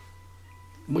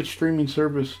 Which streaming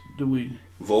service do we...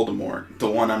 Voldemort. The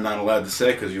one I'm not allowed to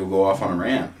say because you'll go off on a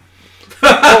rant.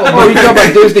 Oh, you talking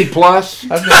about Disney Plus?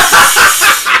 I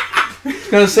was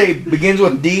going to say, begins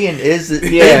with D and is...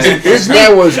 Yeah,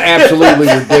 that was absolutely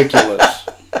ridiculous.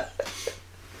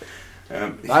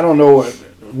 I don't know.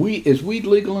 Is weed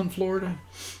legal in Florida?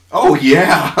 Oh,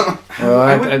 yeah.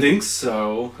 I would think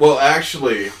so. Well,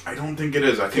 actually, I don't think it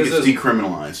is. I think it's 'Cause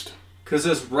decriminalized. Because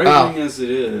as right-wing as it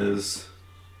is...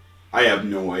 I have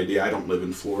no idea. I don't live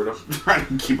in Florida. I'm trying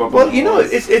to keep up Well, on you the know,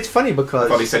 laws. it's funny I because...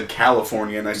 thought he said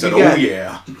California, and I said, You got- oh,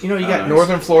 yeah. You know, you got nice.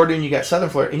 northern Florida and you got southern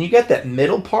Florida, and you got that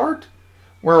middle part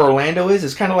where Orlando is.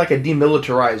 It's kind of like a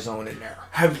demilitarized zone in there.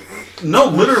 No,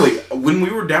 literally, when we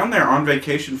were down there on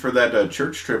vacation for that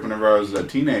church trip whenever I was a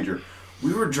teenager,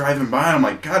 we were driving by, and I'm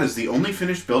like, God, is the only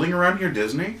finished building around here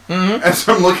Disney? Mm-hmm. As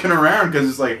I'm looking around, because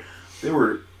it's like, there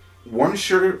were one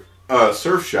surf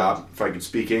shop, if I could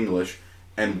speak English,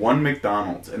 and one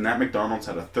McDonald's, and that McDonald's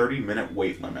had a 30-minute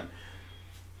wait limit.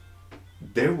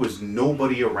 There was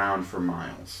nobody around for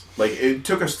miles. Like, it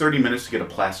took us 30 minutes to get a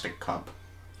plastic cup.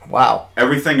 Wow.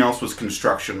 Everything else was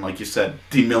construction, like you said,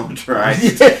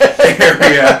 demilitarized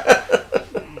area.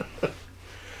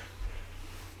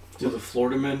 Do the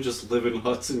Florida men just live in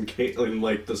huts in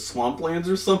like the swamplands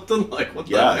or something? Like, what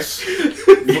the Yes.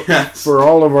 heck? Yes. For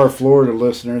all of our Florida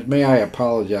listeners, may I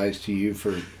apologize to you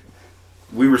for...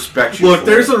 We respect you. Look, for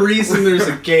there's it. a reason there's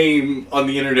a game on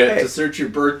the internet to search your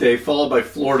birthday followed by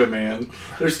Florida man.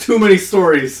 There's too many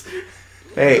stories.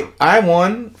 Hey, I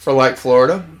won for like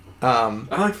Florida. I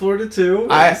like Florida too.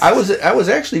 I was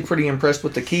actually pretty impressed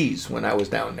with the Keys when I was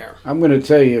down there. I'm going to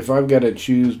tell you, if I've got to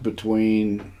choose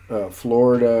between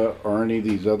Florida or any of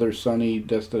these other sunny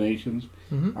destinations,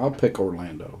 I'll pick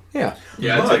Orlando. Yeah.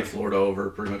 Yeah, I'd Look, take Florida over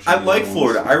pretty much. I any like other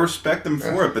Florida. ones. I respect them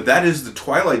for it, but that is the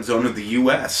twilight zone of the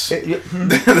U.S. Mm-hmm.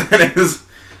 That is.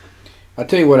 I'll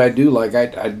tell you what I do like.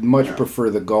 I'd much prefer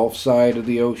the Gulf side of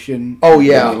the ocean. Oh, than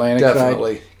yeah, the Atlantic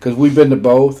definitely. Because we've been to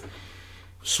both.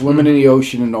 Swimming in the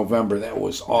ocean in November, that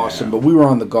was awesome. Yeah. But we were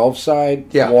on the Gulf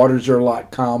side. Yeah. The waters are a lot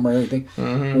calmer and everything.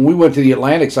 When we went to the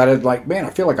Atlantic side, I was like, man,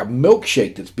 I feel like a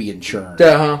milkshake that's being churned.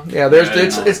 Yeah, Yeah,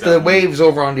 it's no, the definitely. waves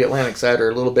over on the Atlantic side are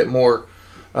a little bit more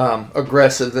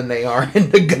aggressive than they are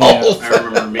in the Gulf. I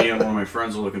remember me and one of my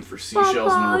friends were looking for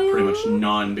seashells, and there were pretty much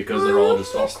none because they're all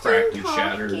just all cracked and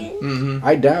shattered.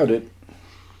 I doubt it.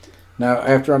 Now,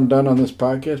 after I'm done on this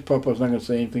podcast, Papa's not going to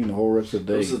say anything the whole rest of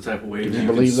the day. This is the type of way Can you you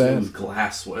believe that? smooth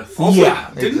glass with. Also,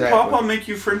 Yeah, didn't exactly. Papa make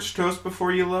you French toast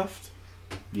before you left?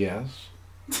 Yes.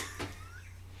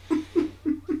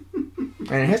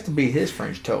 And it has to be his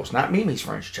French toast, not Mimi's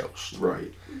French toast.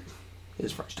 Right.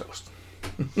 His French toast.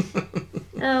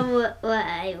 What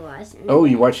I wasn't. Oh,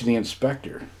 you watching The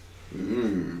Inspector?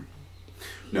 Mm.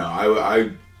 No,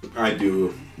 I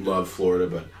do love Florida,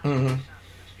 but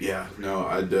yeah,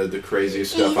 no, the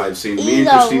craziest stuff I've seen. Me and He's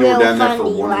a Christina were real down there for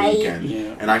funny, one right? weekend,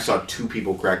 Yeah. and I saw 2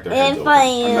 people crack their heads If open.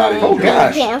 I I'm not even Oh,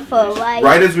 joking. gosh.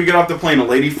 Right as we get off the plane, a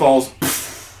lady falls,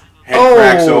 head Oh.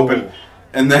 cracks open.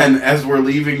 And then as we're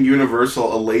leaving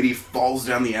Universal, a lady falls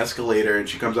down the escalator and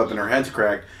she comes up and her head's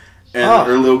cracked. And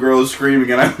her little girl is screaming.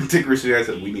 And I looked at Christina and I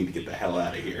said, we need to get the hell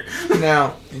out of here.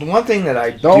 Now, the one thing that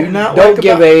I Don't do not don't like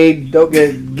give about... aid. Don't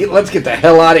let's get the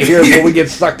hell out of here before we get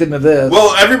sucked into this.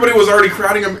 Well, everybody was already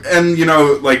crowding them. And,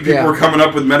 like, people Yeah. were coming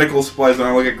up with medical supplies. And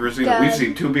I look at Christina, God. we've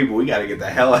seen 2 people. We got to get the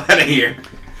hell out of here.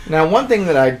 Now, one thing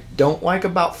that I don't like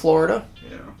about Florida,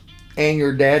 Yeah. and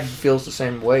your dad feels the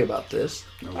same way about this,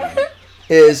 Okay.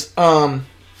 is the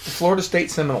Florida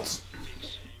State Seminoles.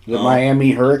 The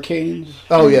Miami Hurricanes.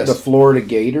 Oh, yes. The Florida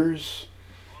Gators.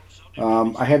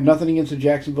 I have nothing against the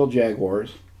Jacksonville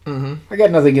Jaguars. Mm-hmm. I got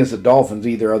nothing against the Dolphins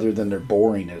either, other than their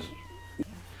boringness.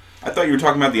 I thought you were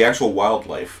talking about the actual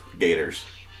wildlife gators.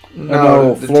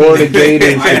 No, the Florida team.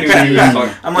 Gators. I knew what he was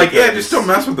talking. I'm like, yeah, just don't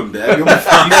mess with them, Dad. You'll be You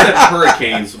fine. said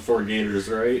Hurricanes before Gators,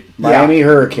 right? Miami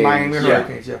Hurricanes. Miami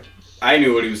Hurricanes, yeah. I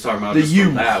knew what he was talking about. The Just U.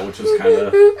 from that, which was kind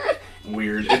of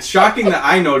weird. It's shocking that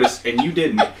I noticed and you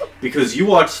didn't, because you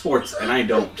watch sports and I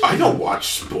don't. I don't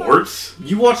watch sports.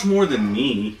 You watch more than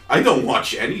me. I don't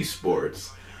watch any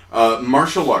sports.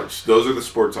 Martial arts. Those are the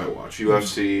sports I watch.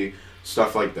 UFC,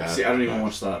 stuff like that. See, I don't even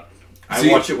watch that. I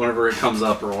See- watch it whenever it comes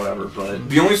up or whatever, but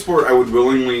The only sport I would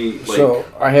willingly, like... So,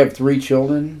 I have 3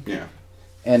 children. Yeah.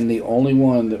 And the only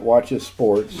one that watches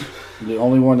sports, the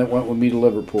only one that went with me to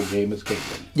Liverpool game is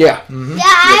Caitlin. Yeah. Mm-hmm. Yeah,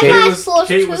 I Kate watch was, sports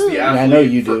Kate was too. the Yeah, I athlete know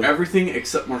you for do. everything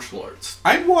except martial arts.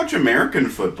 I'd watch American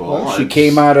football. Well, she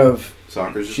came out of...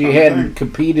 Soccer's just She not my hadn't thing.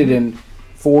 competed in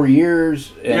 4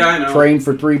 years and Yeah, I know. trained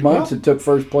for 3 months and took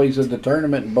first place at the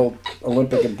tournament in both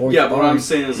Olympic and points. Yeah, but what I'm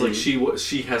scoring. saying is like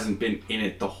she hasn't been in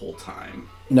it the whole time.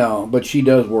 No, but she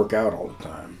does work out all the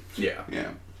time. Yeah. Yeah.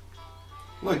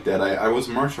 Like that, I was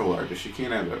a martial artist. She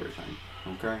can't have everything.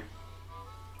 Okay?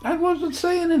 I wasn't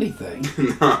saying anything.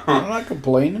 No. I'm not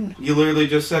complaining. You literally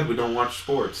just said we don't watch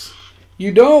sports.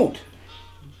 You don't.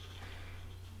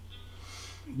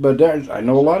 But I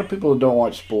know a lot of people that don't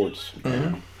watch sports.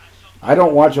 Mm-hmm. I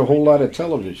don't watch a whole lot of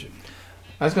television.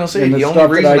 I was going to say, And the the only stuff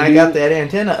that reason I I do- got that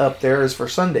antenna up there is for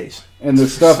Sundays. And the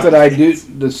stuff that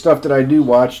I do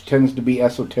watch tends to be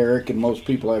esoteric, and most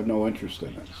people have no interest in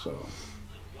it. So,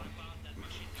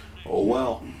 Oh,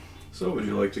 well. So would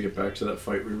you like to get back to that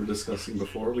fight we were discussing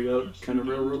before we got kind of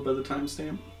railroaded by the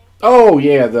timestamp? oh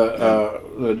yeah,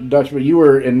 the Dutchman. You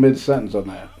were in mid sentence on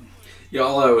that. Yeah,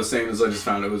 all I was saying is I just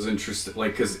found it was interesting,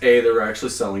 like, because A, they were actually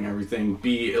selling everything,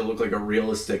 B, it looked like a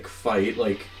realistic fight,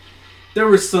 like, there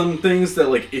were some things that,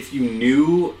 like, if you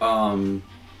knew,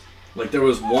 like, there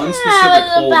was one specific was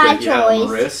a hold bad that he had on the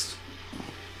choice. wrist.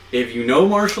 If you know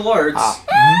martial arts,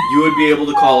 you would be able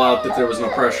to call out that there was no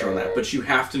pressure on that, but you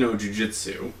have to know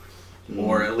jiu-jitsu,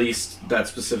 or at least that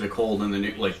specific hold and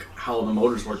then, like, how the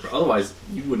motors work, but otherwise,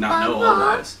 you would not know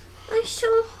otherwise. I'm so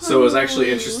So it was actually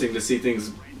hungry. interesting to see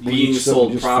things We being still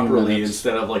sold just a few properly minutes.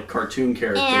 instead of like cartoon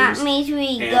characters, And that means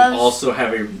we and go. also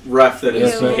have a ref that is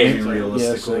Yes, that behaving means-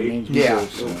 realistically. Yes, that means we Yeah. do,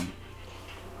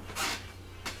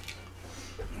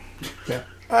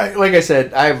 so. Like I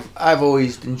said, I've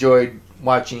always enjoyed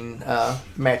watching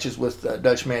matches with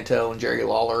Dutch Mantel and Jerry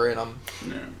Lawler in them.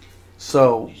 Yeah.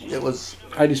 So it was.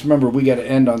 I just remember we got to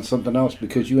end on something else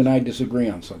because you and I disagree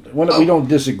on something. Well, we don't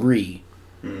disagree.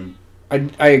 Mm.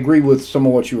 I agree with some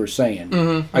of what you were saying.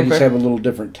 Mm-hmm, I just okay. have a little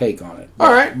different take on it.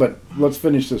 All right. But let's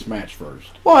finish this match first.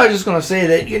 Well, I was just going to say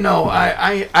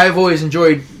that I've always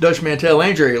enjoyed Dutch Mantel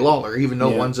and Jerry Lawler, even though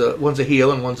Yeah. one's a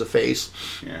heel and one's a face.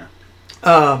 Yeah.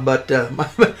 But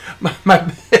my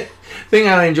thing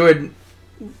I enjoyed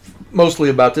mostly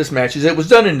about this match is it was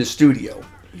done in the studio,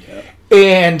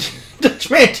 and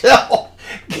Dutch Mantel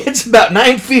gets about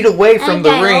 9 feet away from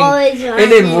the ring,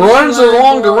 and then runs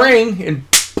along the ring and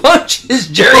punches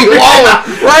Jerry Lawler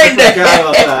right in the Forgot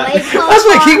about head. that. I was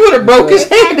like, he would have broke his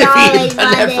hand if he had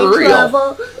done that for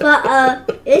real.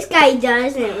 But this guy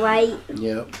doesn't, right?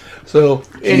 Yep. So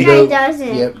This anyway, guy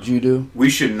doesn't. Yep, judo. We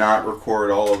should not record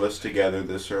all of us together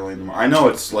this early in the morning. I know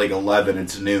it's like 11,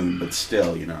 it's noon, but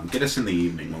still, get us in the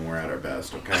evening when we're at our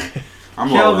best, okay?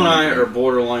 Calvin and I are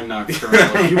borderline nocturnal.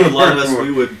 If you would let us,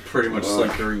 we would pretty much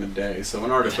sleep during the day. So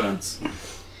in our defense.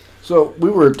 So we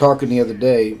were talking the other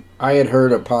day. I had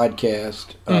heard a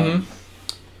podcast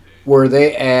where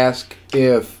they ask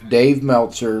if Dave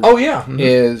Meltzer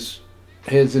is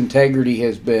his integrity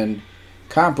has been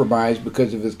compromised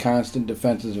because of his constant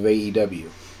defenses of AEW.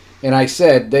 And I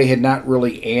said they had not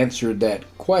really answered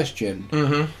that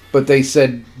question, but they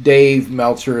said Dave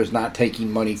Meltzer is not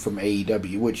taking money from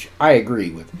AEW, which I agree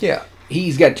with. Yeah.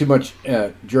 He's got too much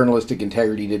journalistic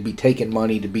integrity to be taking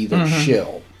money to be their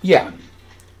shill. Yeah.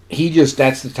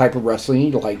 That's the type of wrestling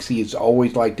he likes. He's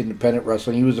always liked independent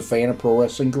wrestling. He was a fan of Pro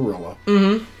Wrestling Guerrilla.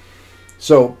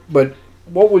 So, but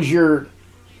what was your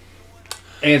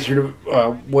answer to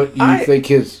what you think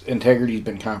his integrity has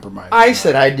been compromised? I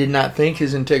said I did not think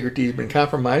his integrity has been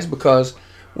compromised because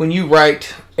when you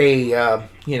write a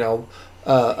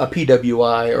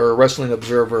PWI or a Wrestling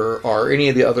Observer or any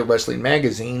of the other wrestling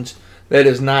magazines that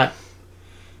is not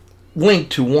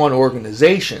linked to one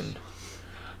organization,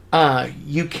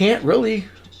 you can't really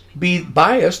be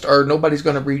biased or nobody's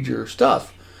going to read your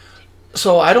stuff.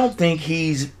 So I don't think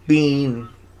he's being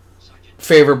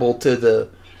favorable to the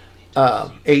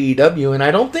AEW, and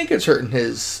I don't think it's hurting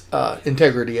his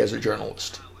integrity as a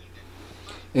journalist.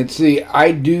 And see,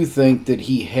 I do think that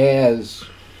he has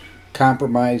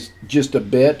compromised just a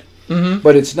bit,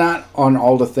 but it's not on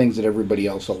all the things that everybody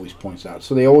else always points out.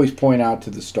 So they always point out to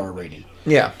the star rating.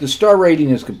 Yeah. The star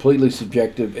rating is completely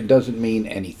subjective. It doesn't mean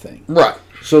anything. Right.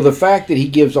 So the fact that he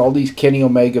gives all these Kenny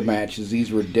Omega matches,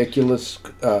 these ridiculous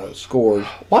scores.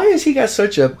 Why has he got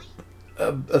such a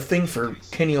thing for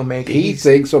Kenny Omega? He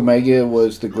thinks Omega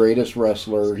was the greatest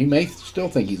wrestler. He may still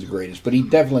think he's the greatest, but he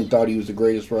definitely thought he was the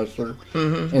greatest wrestler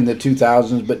in the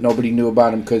 2000s, but nobody knew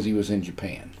about him because he was in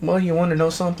Japan. Well, you want to know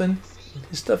something?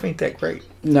 His stuff ain't that great.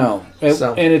 No.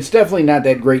 And it's definitely not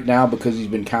that great now because he's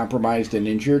been compromised and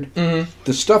injured.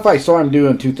 The stuff I saw him do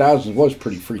in 2000s was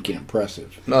pretty freaking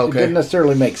impressive. Okay. It didn't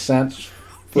necessarily make sense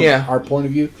from our point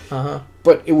of view,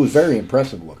 but it was very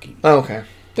impressive looking. Okay.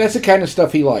 That's the kind of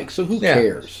stuff he likes, so who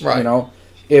cares? Right. You know,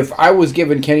 if I was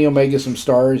giving Kenny Omega some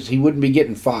stars, he wouldn't be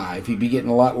getting 5. He'd be getting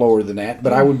a lot lower than that.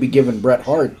 But I would be giving Bret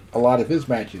Hart a lot of his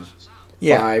matches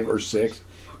 5 or 6.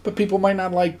 But people might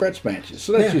not like Bret's matches,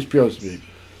 so that's just purely subjective.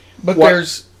 But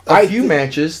there's a few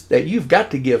matches that you've got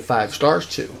to give 5 stars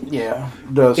to. Yeah.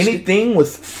 Anything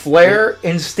with Flair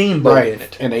and Steamboat in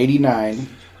it. And 89.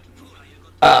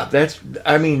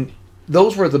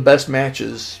 Those were the best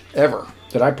matches ever.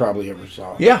 That I probably ever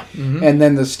saw. Yeah. And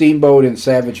then the Steamboat and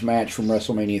Savage match from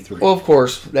WrestleMania 3. Well, of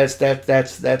course, that's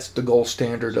the gold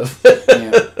standard of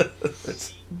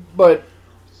But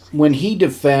when he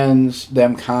defends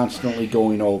them constantly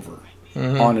going over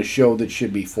on a show that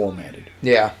should be formatted.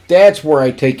 Yeah. That's where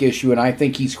I take issue, and I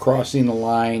think he's crossing the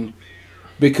line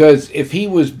because if he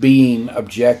was being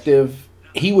objective,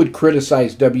 he would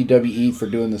criticize WWE for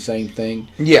doing the same thing.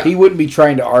 Yeah. He wouldn't be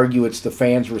trying to argue it's the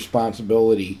fans'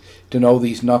 responsibility to know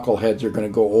these knuckleheads are going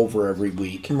to go over every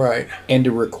week. Right. And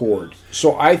to record.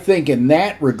 So I think in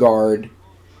that regard,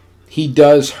 he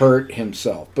does hurt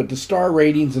himself. But the star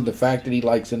ratings and the fact that he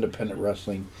likes independent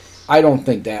wrestling, I don't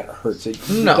think that hurts it.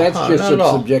 No, that's just a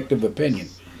all. subjective opinion.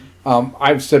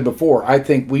 I've said before, I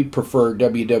think we prefer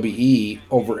WWE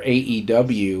over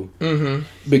AEW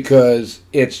because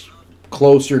it's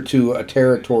closer to a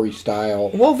territory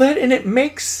style. Well, and it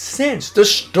makes sense. The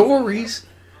stories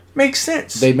make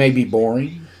sense. They may be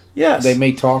boring. Yes. They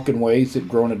may talk in ways that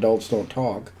grown adults don't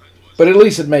talk. But at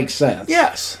least it makes sense.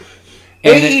 Yes.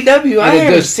 And AEW, I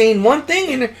haven't seen one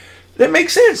thing that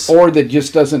makes sense. Or that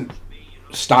just doesn't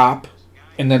stop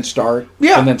and then start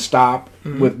and then stop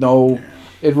with no...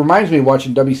 It reminds me of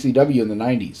watching WCW in the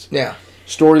 90s. Yeah.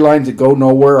 Storylines that go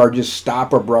nowhere or just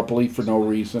stop abruptly for no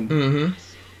reason.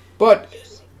 But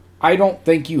I don't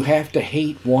think you have to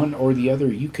hate one or the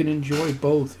other. You can enjoy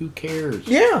both. Who cares?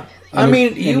 Yeah.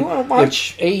 You want to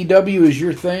watch... If AEW is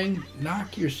your thing,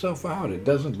 knock yourself out. It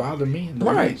doesn't bother me in the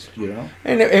least, you know?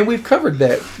 And we've covered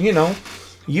that, you know.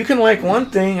 You can like one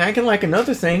thing, I can like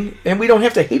another thing, and we don't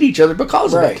have to hate each other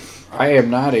because of it. I am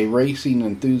not a racing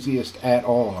enthusiast at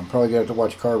all. I'm probably going to have to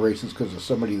watch car races because of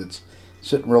somebody that's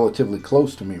sitting relatively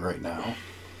close to me right now.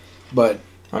 But...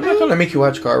 I'm not going to make you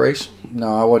watch car race.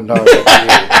 No, I wasn't talking about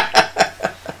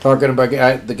you. Talking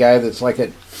about the guy that's like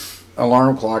an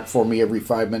alarm clock for me every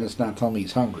 5 minutes, not telling me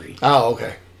he's hungry. Oh,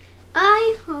 okay.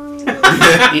 I'm hungry.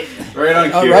 Right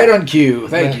on cue. Right on cue.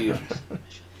 Thank you.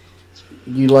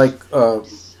 You like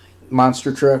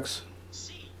monster trucks?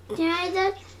 Can I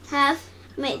just have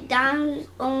McDonald's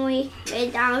only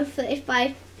McDonald's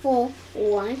 35 for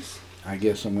once? I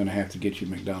guess I'm going to have to get you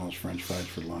McDonald's French fries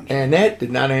for lunch. And that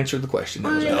did not answer the question.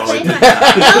 That was No asked.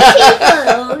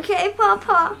 cheeseburger, okay,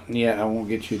 Papa? Yeah, I won't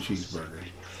get you a cheeseburger.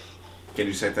 Can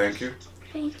you say thank you?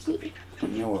 Thank you.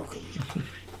 You're welcome.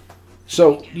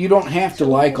 So you don't have to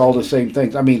like all the same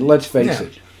things. I mean, let's face Yeah.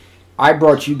 it. I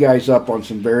brought you guys up on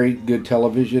some very good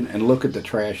television, and look at the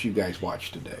trash you guys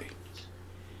watch today.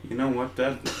 You know what,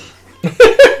 Dad?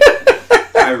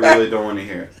 I really don't want to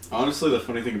hear it. Honestly, the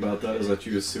funny thing about that is that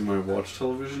you assume I watch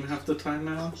television half the time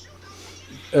now.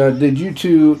 Did you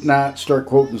two not start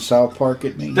quoting South Park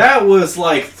at me? That was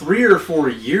like 3 or 4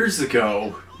 years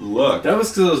ago. Look, That was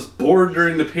because I was bored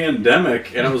during the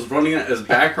pandemic, and I was running it as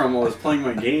background while I was playing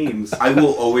my games. I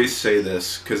will always say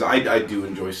this, because I do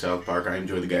enjoy South Park. I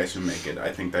enjoy the guys who make it.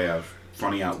 I think they have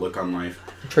funny outlook on life.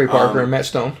 Trey Parker and Matt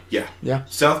Stone. Yeah. Yeah.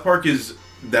 South Park is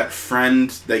that friend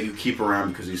that you keep around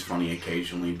because he's funny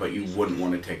occasionally, but you wouldn't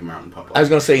want to take him out in public. I was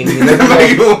going to say, you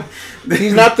never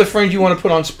he's not the friend you want to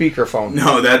put on speakerphone.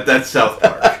 No, that's South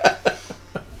Park.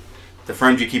 The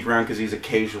friend you keep around because he's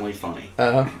occasionally funny.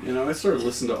 Uh-huh. You know, I started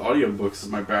listening to audiobooks as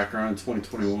my background in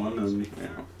 2021, and, you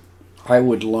know. I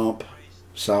would lump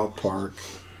South Park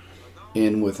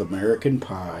in with American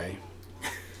Pie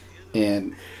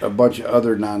and a bunch of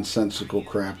other nonsensical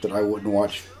crap that I wouldn't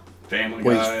watch. Family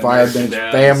Waste Guy, 5 American minutes.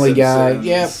 Dad, Family Guy, Simpsons.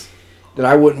 yep. That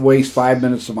I wouldn't waste 5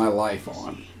 minutes of my life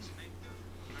on.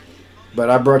 But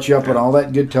I brought you up on all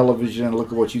that good television, and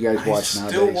look at what you guys watch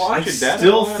nowadays. still watch I it, Dad.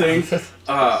 still think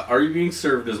Are You Being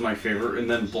Served is my favorite,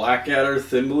 and then Blackadder,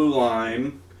 Thin Blue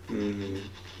Line. Mm-hmm.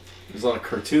 There's a lot of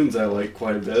cartoons I like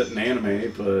quite a bit, and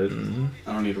anime, but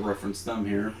I don't need to reference them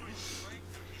here.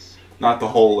 Not the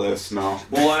whole list, no.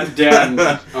 Well, Dad and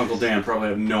Uncle Dan probably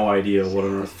have no idea what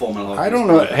on earth Full Metal I don't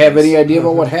Alchemist have is. any idea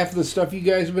about what half of the stuff you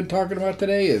guys have been talking about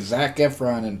today is. Zac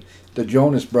Efron and the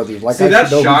Jonas Brothers. Like, See, I that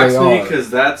should know who shocks they me are.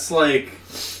 because that's like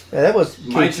Yeah, that was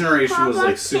my generation was Papa,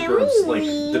 like super can we like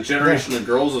leave? the generation of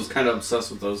girls was kind of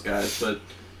obsessed with those guys, but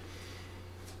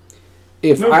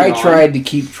If Moving I on. tried to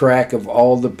keep track of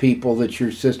all the people that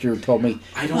your sister told me,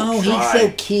 I don't oh, try. he's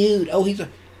so cute. Oh, he's.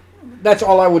 That's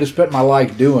all I would have spent my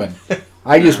life doing.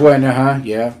 I just went,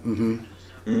 yeah,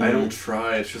 mm-hmm. I don't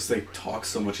try. It's just they talk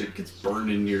so much it gets burned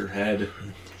into your head.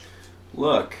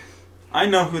 Look, I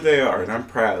know who they are, and I'm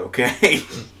proud, okay?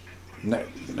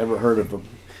 Never heard of them.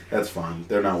 That's fine.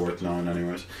 They're not worth knowing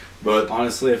anyways. But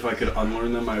Honestly, if I could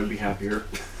unlearn them, I would be happier.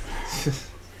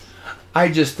 I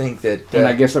just think that... And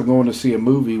I guess I'm going to see a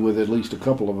movie with at least a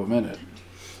couple of them in it.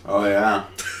 oh yeah.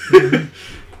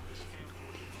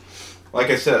 Like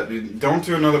I said, don't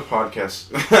do another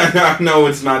podcast. I know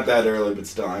it's not that early, but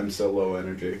still, I'm so low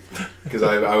energy. Because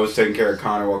I was taking care of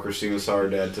Connor while Christina saw her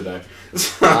dad today.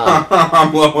 So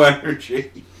I'm low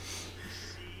energy.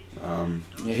 Yeah,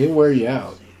 he'll wear you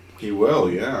out. He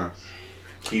will, yeah.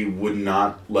 He would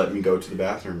not let me go to the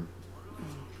bathroom.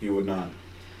 He would not.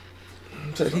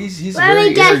 So he's a Let very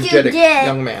me guess you energetic did.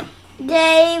 young man.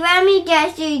 Let me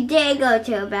guess you did go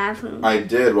to a bathroom. I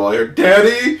did while I heard,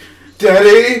 Daddy!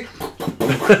 Daddy!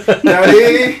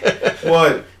 Daddy!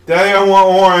 What? Daddy, I want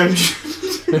orange!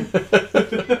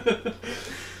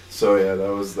 So yeah,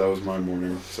 that was my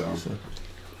morning. So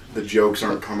the jokes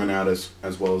aren't coming out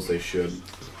as well as they should.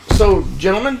 So,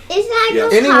 gentlemen, Is that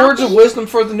Yes. your any words of copy? wisdom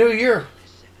for the new year?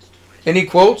 Any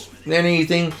quotes?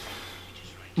 Anything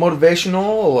motivational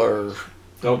or...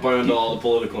 Don't buy into all the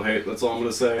political hate. That's all I'm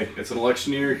going to say. It's an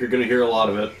election year. You're going to hear a lot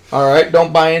of it. All right,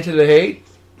 don't buy into the hate.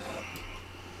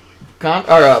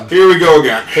 Here we go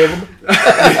again. Caleb?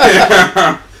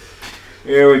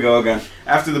 Here we go again.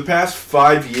 After the past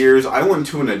 5 years, I went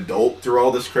to an adult through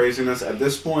all this craziness. At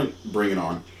this point, bring it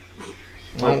on.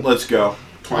 Let's go.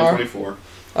 2024.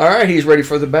 All right, he's ready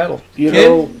for the battle. You Kid?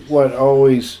 know what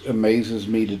always amazes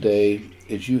me today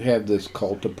is you have this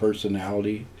cult of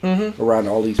personality around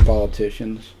all these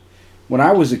politicians. When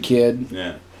I was a kid,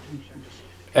 Yeah.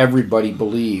 everybody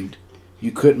believed.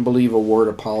 You couldn't believe a word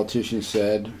a politician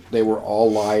said. They were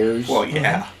all liars. Well,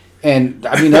 yeah. And,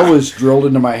 I mean, that was drilled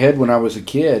into my head when I was a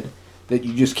kid, that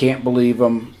you just can't believe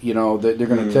them. You know, that they're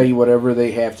going to tell you whatever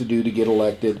they have to do to get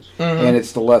elected, and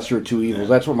it's the lesser of two evils.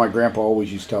 That's what my grandpa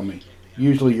always used to tell me.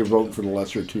 Usually you're voting for the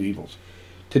lesser of two evils.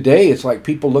 Today, it's like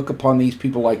people look upon these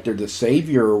people like they're the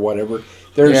savior or whatever.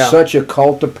 There's such a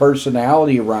cult of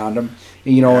personality around them,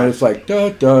 you know, and it's like,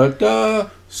 da-da-da.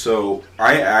 So,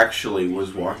 I actually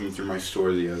was walking through my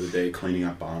store the other day cleaning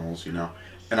up bottles, you know,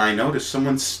 and I noticed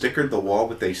someone stickered the wall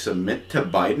with a Submit to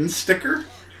Biden sticker,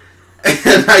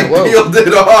 and I peeled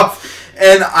it off,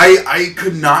 and I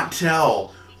could not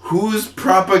tell whose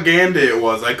propaganda it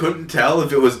was. I couldn't tell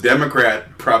if it was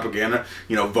Democrat propaganda,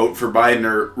 vote for Biden,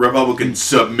 or Republican,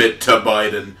 submit to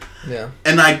Biden. Yeah.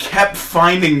 And I kept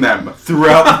finding them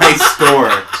throughout my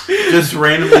store. Just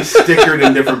randomly stickered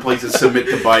in different places. Submit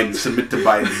to Biden, submit to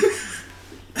Biden.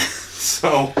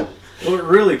 So... What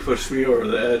really pushed me over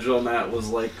the edge on that was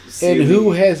like... And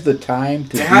who has the time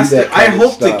to do that I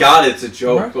hope stuff? to God it's a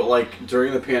joke, Right. but like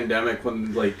during the pandemic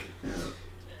when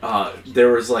there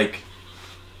was like...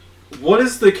 What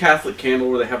is the Catholic candle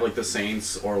where they have like the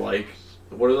saints or like...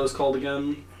 What are those called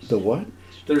again? The what?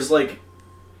 There's like...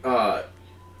 I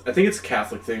think it's a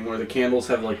Catholic thing where the candles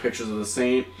have like pictures of the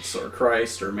saints or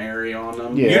Christ or Mary on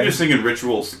them. Yeah. You're just thinking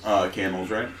rituals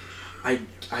candles, right?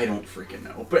 I don't freaking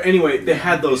know. But anyway, they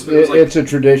had those. But it was like, It's a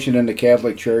tradition in the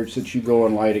Catholic Church that you go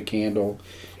and light a candle.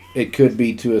 It could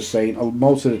be to a saint.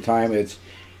 Most of the time it's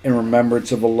in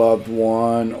remembrance of a loved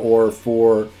one or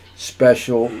for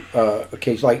special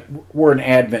occasions. Like, we're in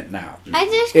Advent now.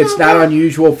 It's not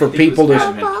unusual for people to...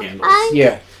 Advent candles.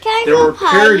 Yeah. There were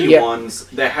parody Yeah. ones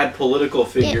that had political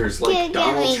figures like get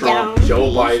Donald me Trump, down,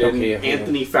 Joe please. Biden, Okay, yeah.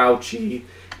 Anthony Fauci,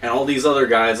 and all these other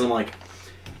guys. I'm like,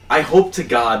 I hope to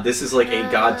God this is like a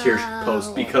God tier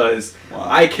post because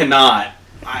I cannot.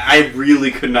 I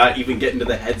really could not even get into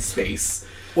the headspace.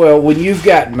 Well, when you've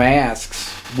got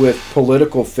masks with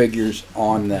political figures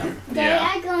on them,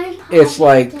 it's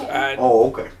like...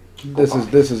 Okay.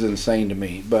 This is insane to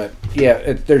me. But,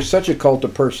 yeah, there's such a cult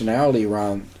of personality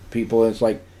around people. It's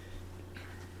like...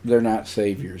 They're not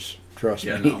saviors. Trust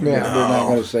Yeah, me. no. They're not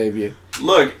going to save you.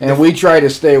 Look, And we try to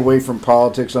stay away from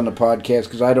politics on the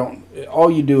podcast because all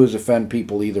you do is offend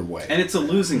people either way. And it's a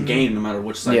losing game no matter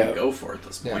which side Yeah. you go for at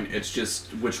this point. Yeah. It's just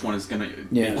which one is going to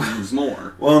Yeah. lose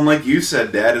more. well, and like you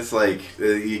said, Dad, it's like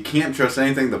you can't trust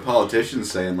anything the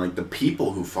politicians say, and like the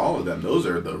people who follow them, those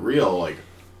are the real like,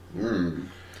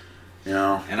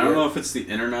 And I don't know if it's the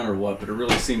internet or what, but it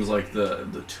really seems like the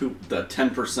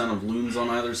 10% of loons on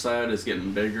either side is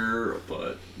getting bigger.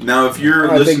 But Now, if you're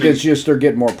I listening, think it's just they're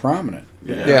getting more prominent.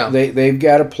 Yeah. They've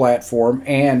got a platform,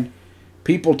 and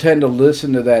people tend to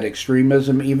listen to that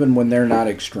extremism even when they're not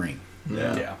extreme.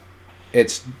 yeah.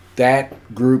 It's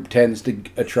that group tends to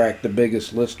attract the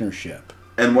biggest listenership.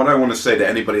 And what I want to say to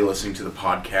anybody listening to the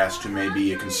podcast who may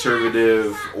be a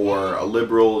conservative or a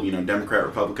liberal, Democrat,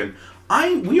 Republican,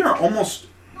 we are almost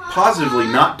positively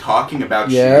not talking about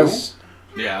Yes.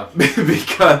 Yeah. you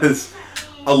because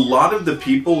a lot of the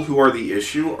people who are the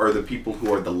issue are the people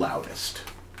who are the loudest.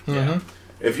 Mm-hmm.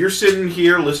 If you're sitting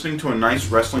here listening to a nice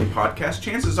wrestling podcast,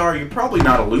 chances are you're probably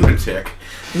not a lunatic.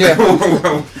 Yeah.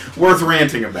 Worth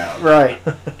ranting about. Right.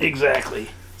 Exactly.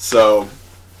 So,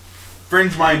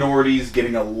 fringe minorities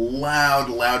getting a loud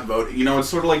vote. It's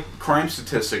sort of like crime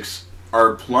statistics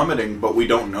are plummeting, but we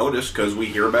don't notice because we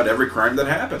hear about every crime that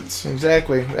happens.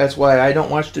 Exactly. That's why I don't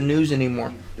watch the news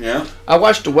anymore. Yeah. I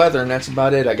watch the weather, and that's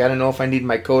about it. I got to know if I need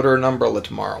my coat or an umbrella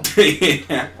tomorrow.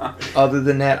 Yeah. Other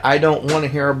than that, I don't want to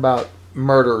hear about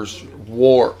murders,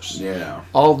 wars, Yeah.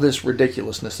 all this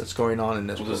ridiculousness that's going on in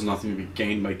this Well, world. there's nothing to be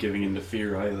gained by giving into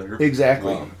fear either.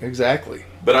 Exactly. Well. Exactly.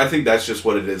 But I think that's just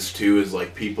what it is too, is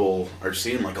like people are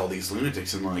seeing like all these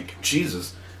lunatics and like,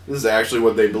 Jesus, this is actually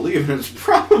what they believe. And it's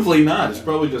probably not. It's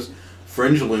probably just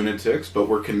fringe lunatics, but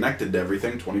we're connected to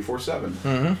everything 24/7.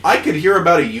 Mm-hmm. I could hear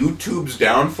about a YouTube's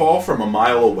downfall from a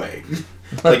mile away.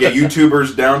 Like a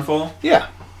YouTuber's downfall. Yeah.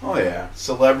 Oh yeah.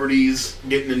 Celebrities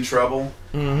getting in trouble.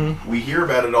 Mm-hmm. We hear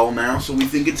about it all now, so we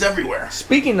think it's everywhere.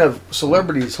 Speaking of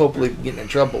celebrities hopefully getting in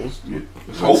trouble,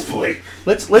 Hopefully.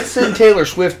 let's send Taylor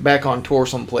Swift back on tour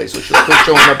someplace so she'll quit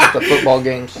showing up at the football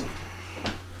games.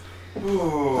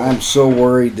 I'm so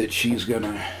worried that she's going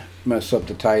to mess up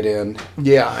the tight end.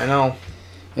 Yeah, I know.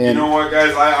 And You know what,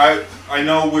 guys? I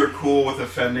know we're cool with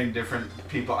offending different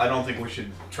people. I don't think we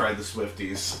should try the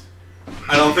Swifties.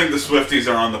 I don't think the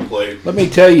Swifties are on the plate. let me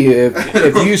tell you,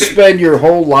 if you spend your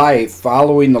whole life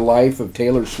following the life of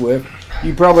Taylor Swift,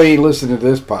 you probably ain't listen to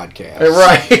this podcast.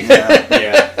 Right.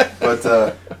 Yeah.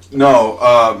 But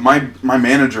no, my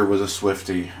manager was a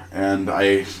Swiftie, and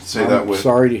I say that I'm with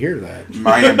sorry to hear that.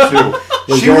 I am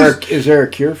too. Is there a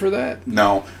cure for that?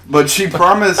 No, but she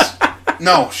promised.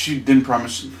 No, she didn't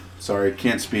promise. Sorry,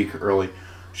 can't speak early.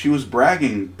 She was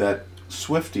bragging that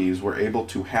Swifties were able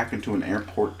to hack into an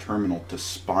airport terminal to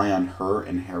spy on her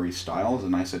and Harry Styles,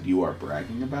 and I said, "You are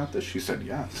bragging about this?" She said,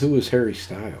 "Yes." Who is Harry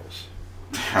Styles?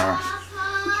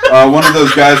 One of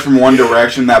those guys from One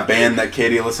Direction, that band that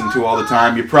Katie listened to all the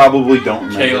time. You probably don't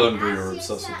remember. Kayla and Brie are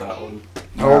obsessed with that one.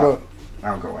 Hold on.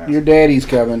 I'll go ask. Your daddy's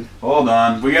coming. Hold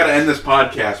on. We got to end this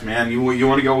podcast, man. You want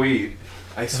to go eat?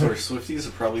 I swear, Swifties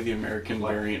are probably the American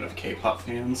variant of K-pop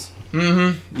fans.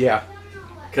 Mm-hmm. Yeah.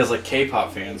 Because like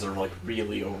K-pop fans are like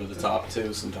really over the top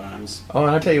too sometimes. Oh,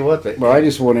 and I'll tell you what. Well, I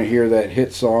just want to hear that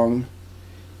hit song,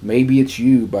 "Maybe It's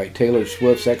You" by Taylor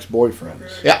Swift's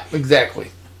ex-boyfriends. Yeah,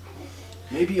 exactly.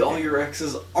 Maybe all your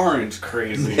exes aren't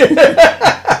crazy.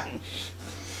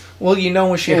 Well, you know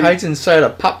when she hides inside a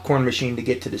popcorn machine to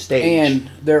get to the stage.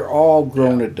 And they're all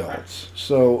grown adults,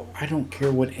 so I don't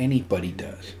care what anybody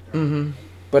does. Mm-hmm.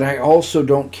 But I also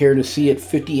don't care to see it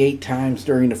 58 times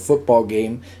during a football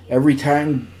game. Every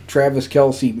time Travis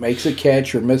Kelce makes a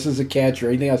catch or misses a catch or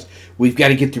anything else, we've got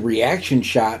to get the reaction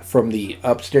shot from the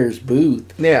upstairs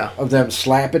booth of them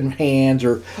slapping hands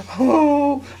or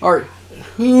who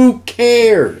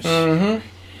cares? Mm-hmm.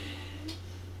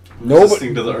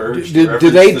 Listening to the urge. Do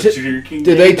they take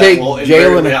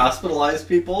Jalen hospitalize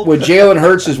people? When Jalen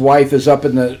Hurts' wife is up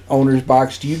in the owner's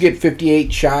box, do you get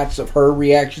 58 shots of her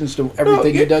reactions to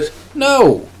everything he does?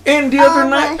 No. And the other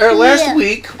night, or last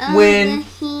week, when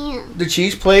the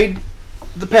Chiefs played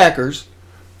the Packers,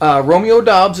 Romeo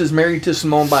Dobbs is married to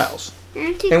Simone Biles,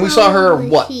 and we saw her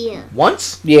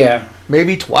once? Yeah,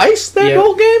 maybe twice that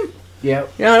whole game. Yeah.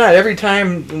 Not every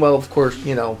time. Well, of course,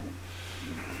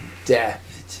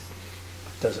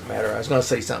 doesn't matter. I was going to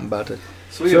say something about it.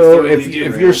 So if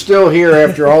you're still here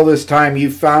after all this time, you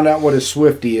found out what a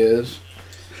Swiftie is.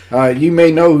 You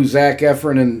may know who Zac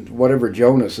Efron and whatever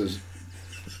Jonas is.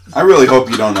 I really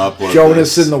hope you don't upload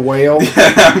Jonas this. and the Whale.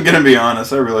 I'm going to be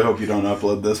honest. I really hope you don't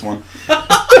upload this one.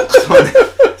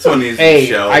 This one needs to be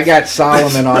shelved. I got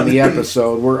Solomon on the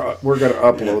episode. We're going to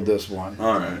upload this one.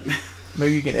 All right.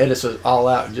 Maybe you can edit it all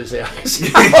out and just say,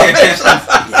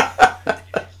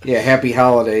 yeah, happy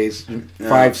holidays.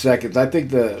 5 seconds. I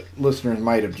think the listeners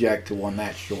might object to one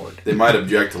that short. They might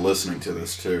object to listening to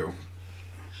this, too.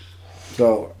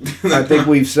 So, I think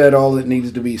we've said all that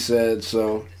needs to be said.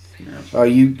 So,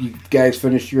 you guys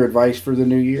finished your advice for the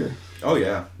new year? Oh,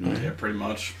 yeah. Yeah, pretty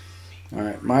much. All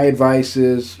right. My advice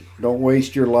is don't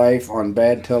waste your life on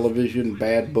bad television,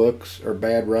 bad books, or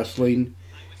bad wrestling.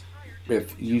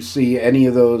 If you see any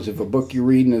of those, if a book you're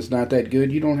reading is not that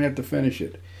good, you don't have to finish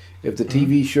it. If the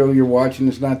TV show you're watching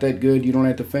is not that good, you don't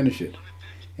have to finish it.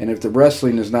 And if the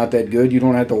wrestling is not that good, you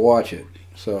don't have to watch it.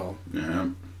 So,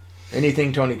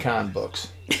 anything Tony Khan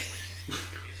books.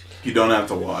 You don't have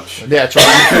to watch. That's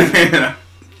right.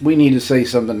 We need to say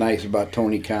something nice about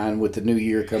Tony Khan with the new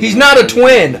year coming. He's not a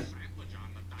twin.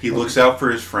 He looks out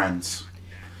for his friends.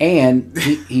 And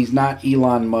he's not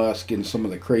Elon Musk and some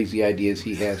of the crazy ideas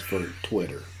he has for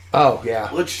Twitter. Oh, yeah.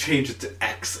 Let's change it to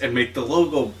X and make the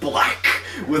logo black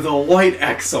with a white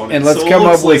X on it. And let's come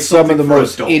up with some of the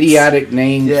most idiotic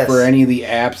names for any of the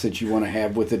apps that you want to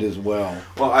have with it as well.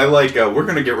 Well, I like, we're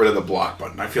going to get rid of the block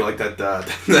button. I feel like that.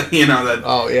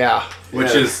 Oh, yeah.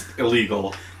 Which is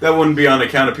illegal. That wouldn't be on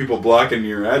account of people blocking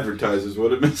your advertisers,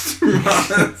 would it, Mr.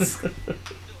 Ross?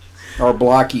 Or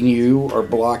blocking you, or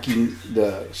blocking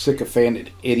the sycophanted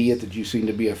idiot that you seem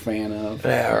to be a fan of.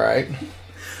 Yeah, right.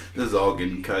 This is all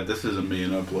getting cut. This isn't being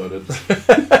uploaded.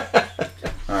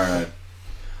 All right.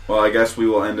 Well, I guess we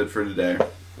will end it for today. All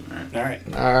right.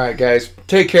 All right, guys.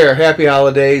 Take care. Happy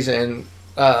holidays and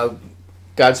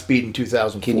Godspeed in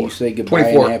 2004. Can you say goodbye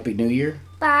 24. and Happy New Year?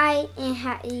 Bye and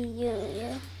Happy New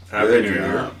Year. Happy New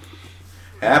Year.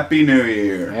 Happy New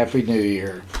Year. Happy New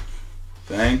Year.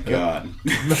 Thank God.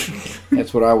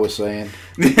 That's what I was saying.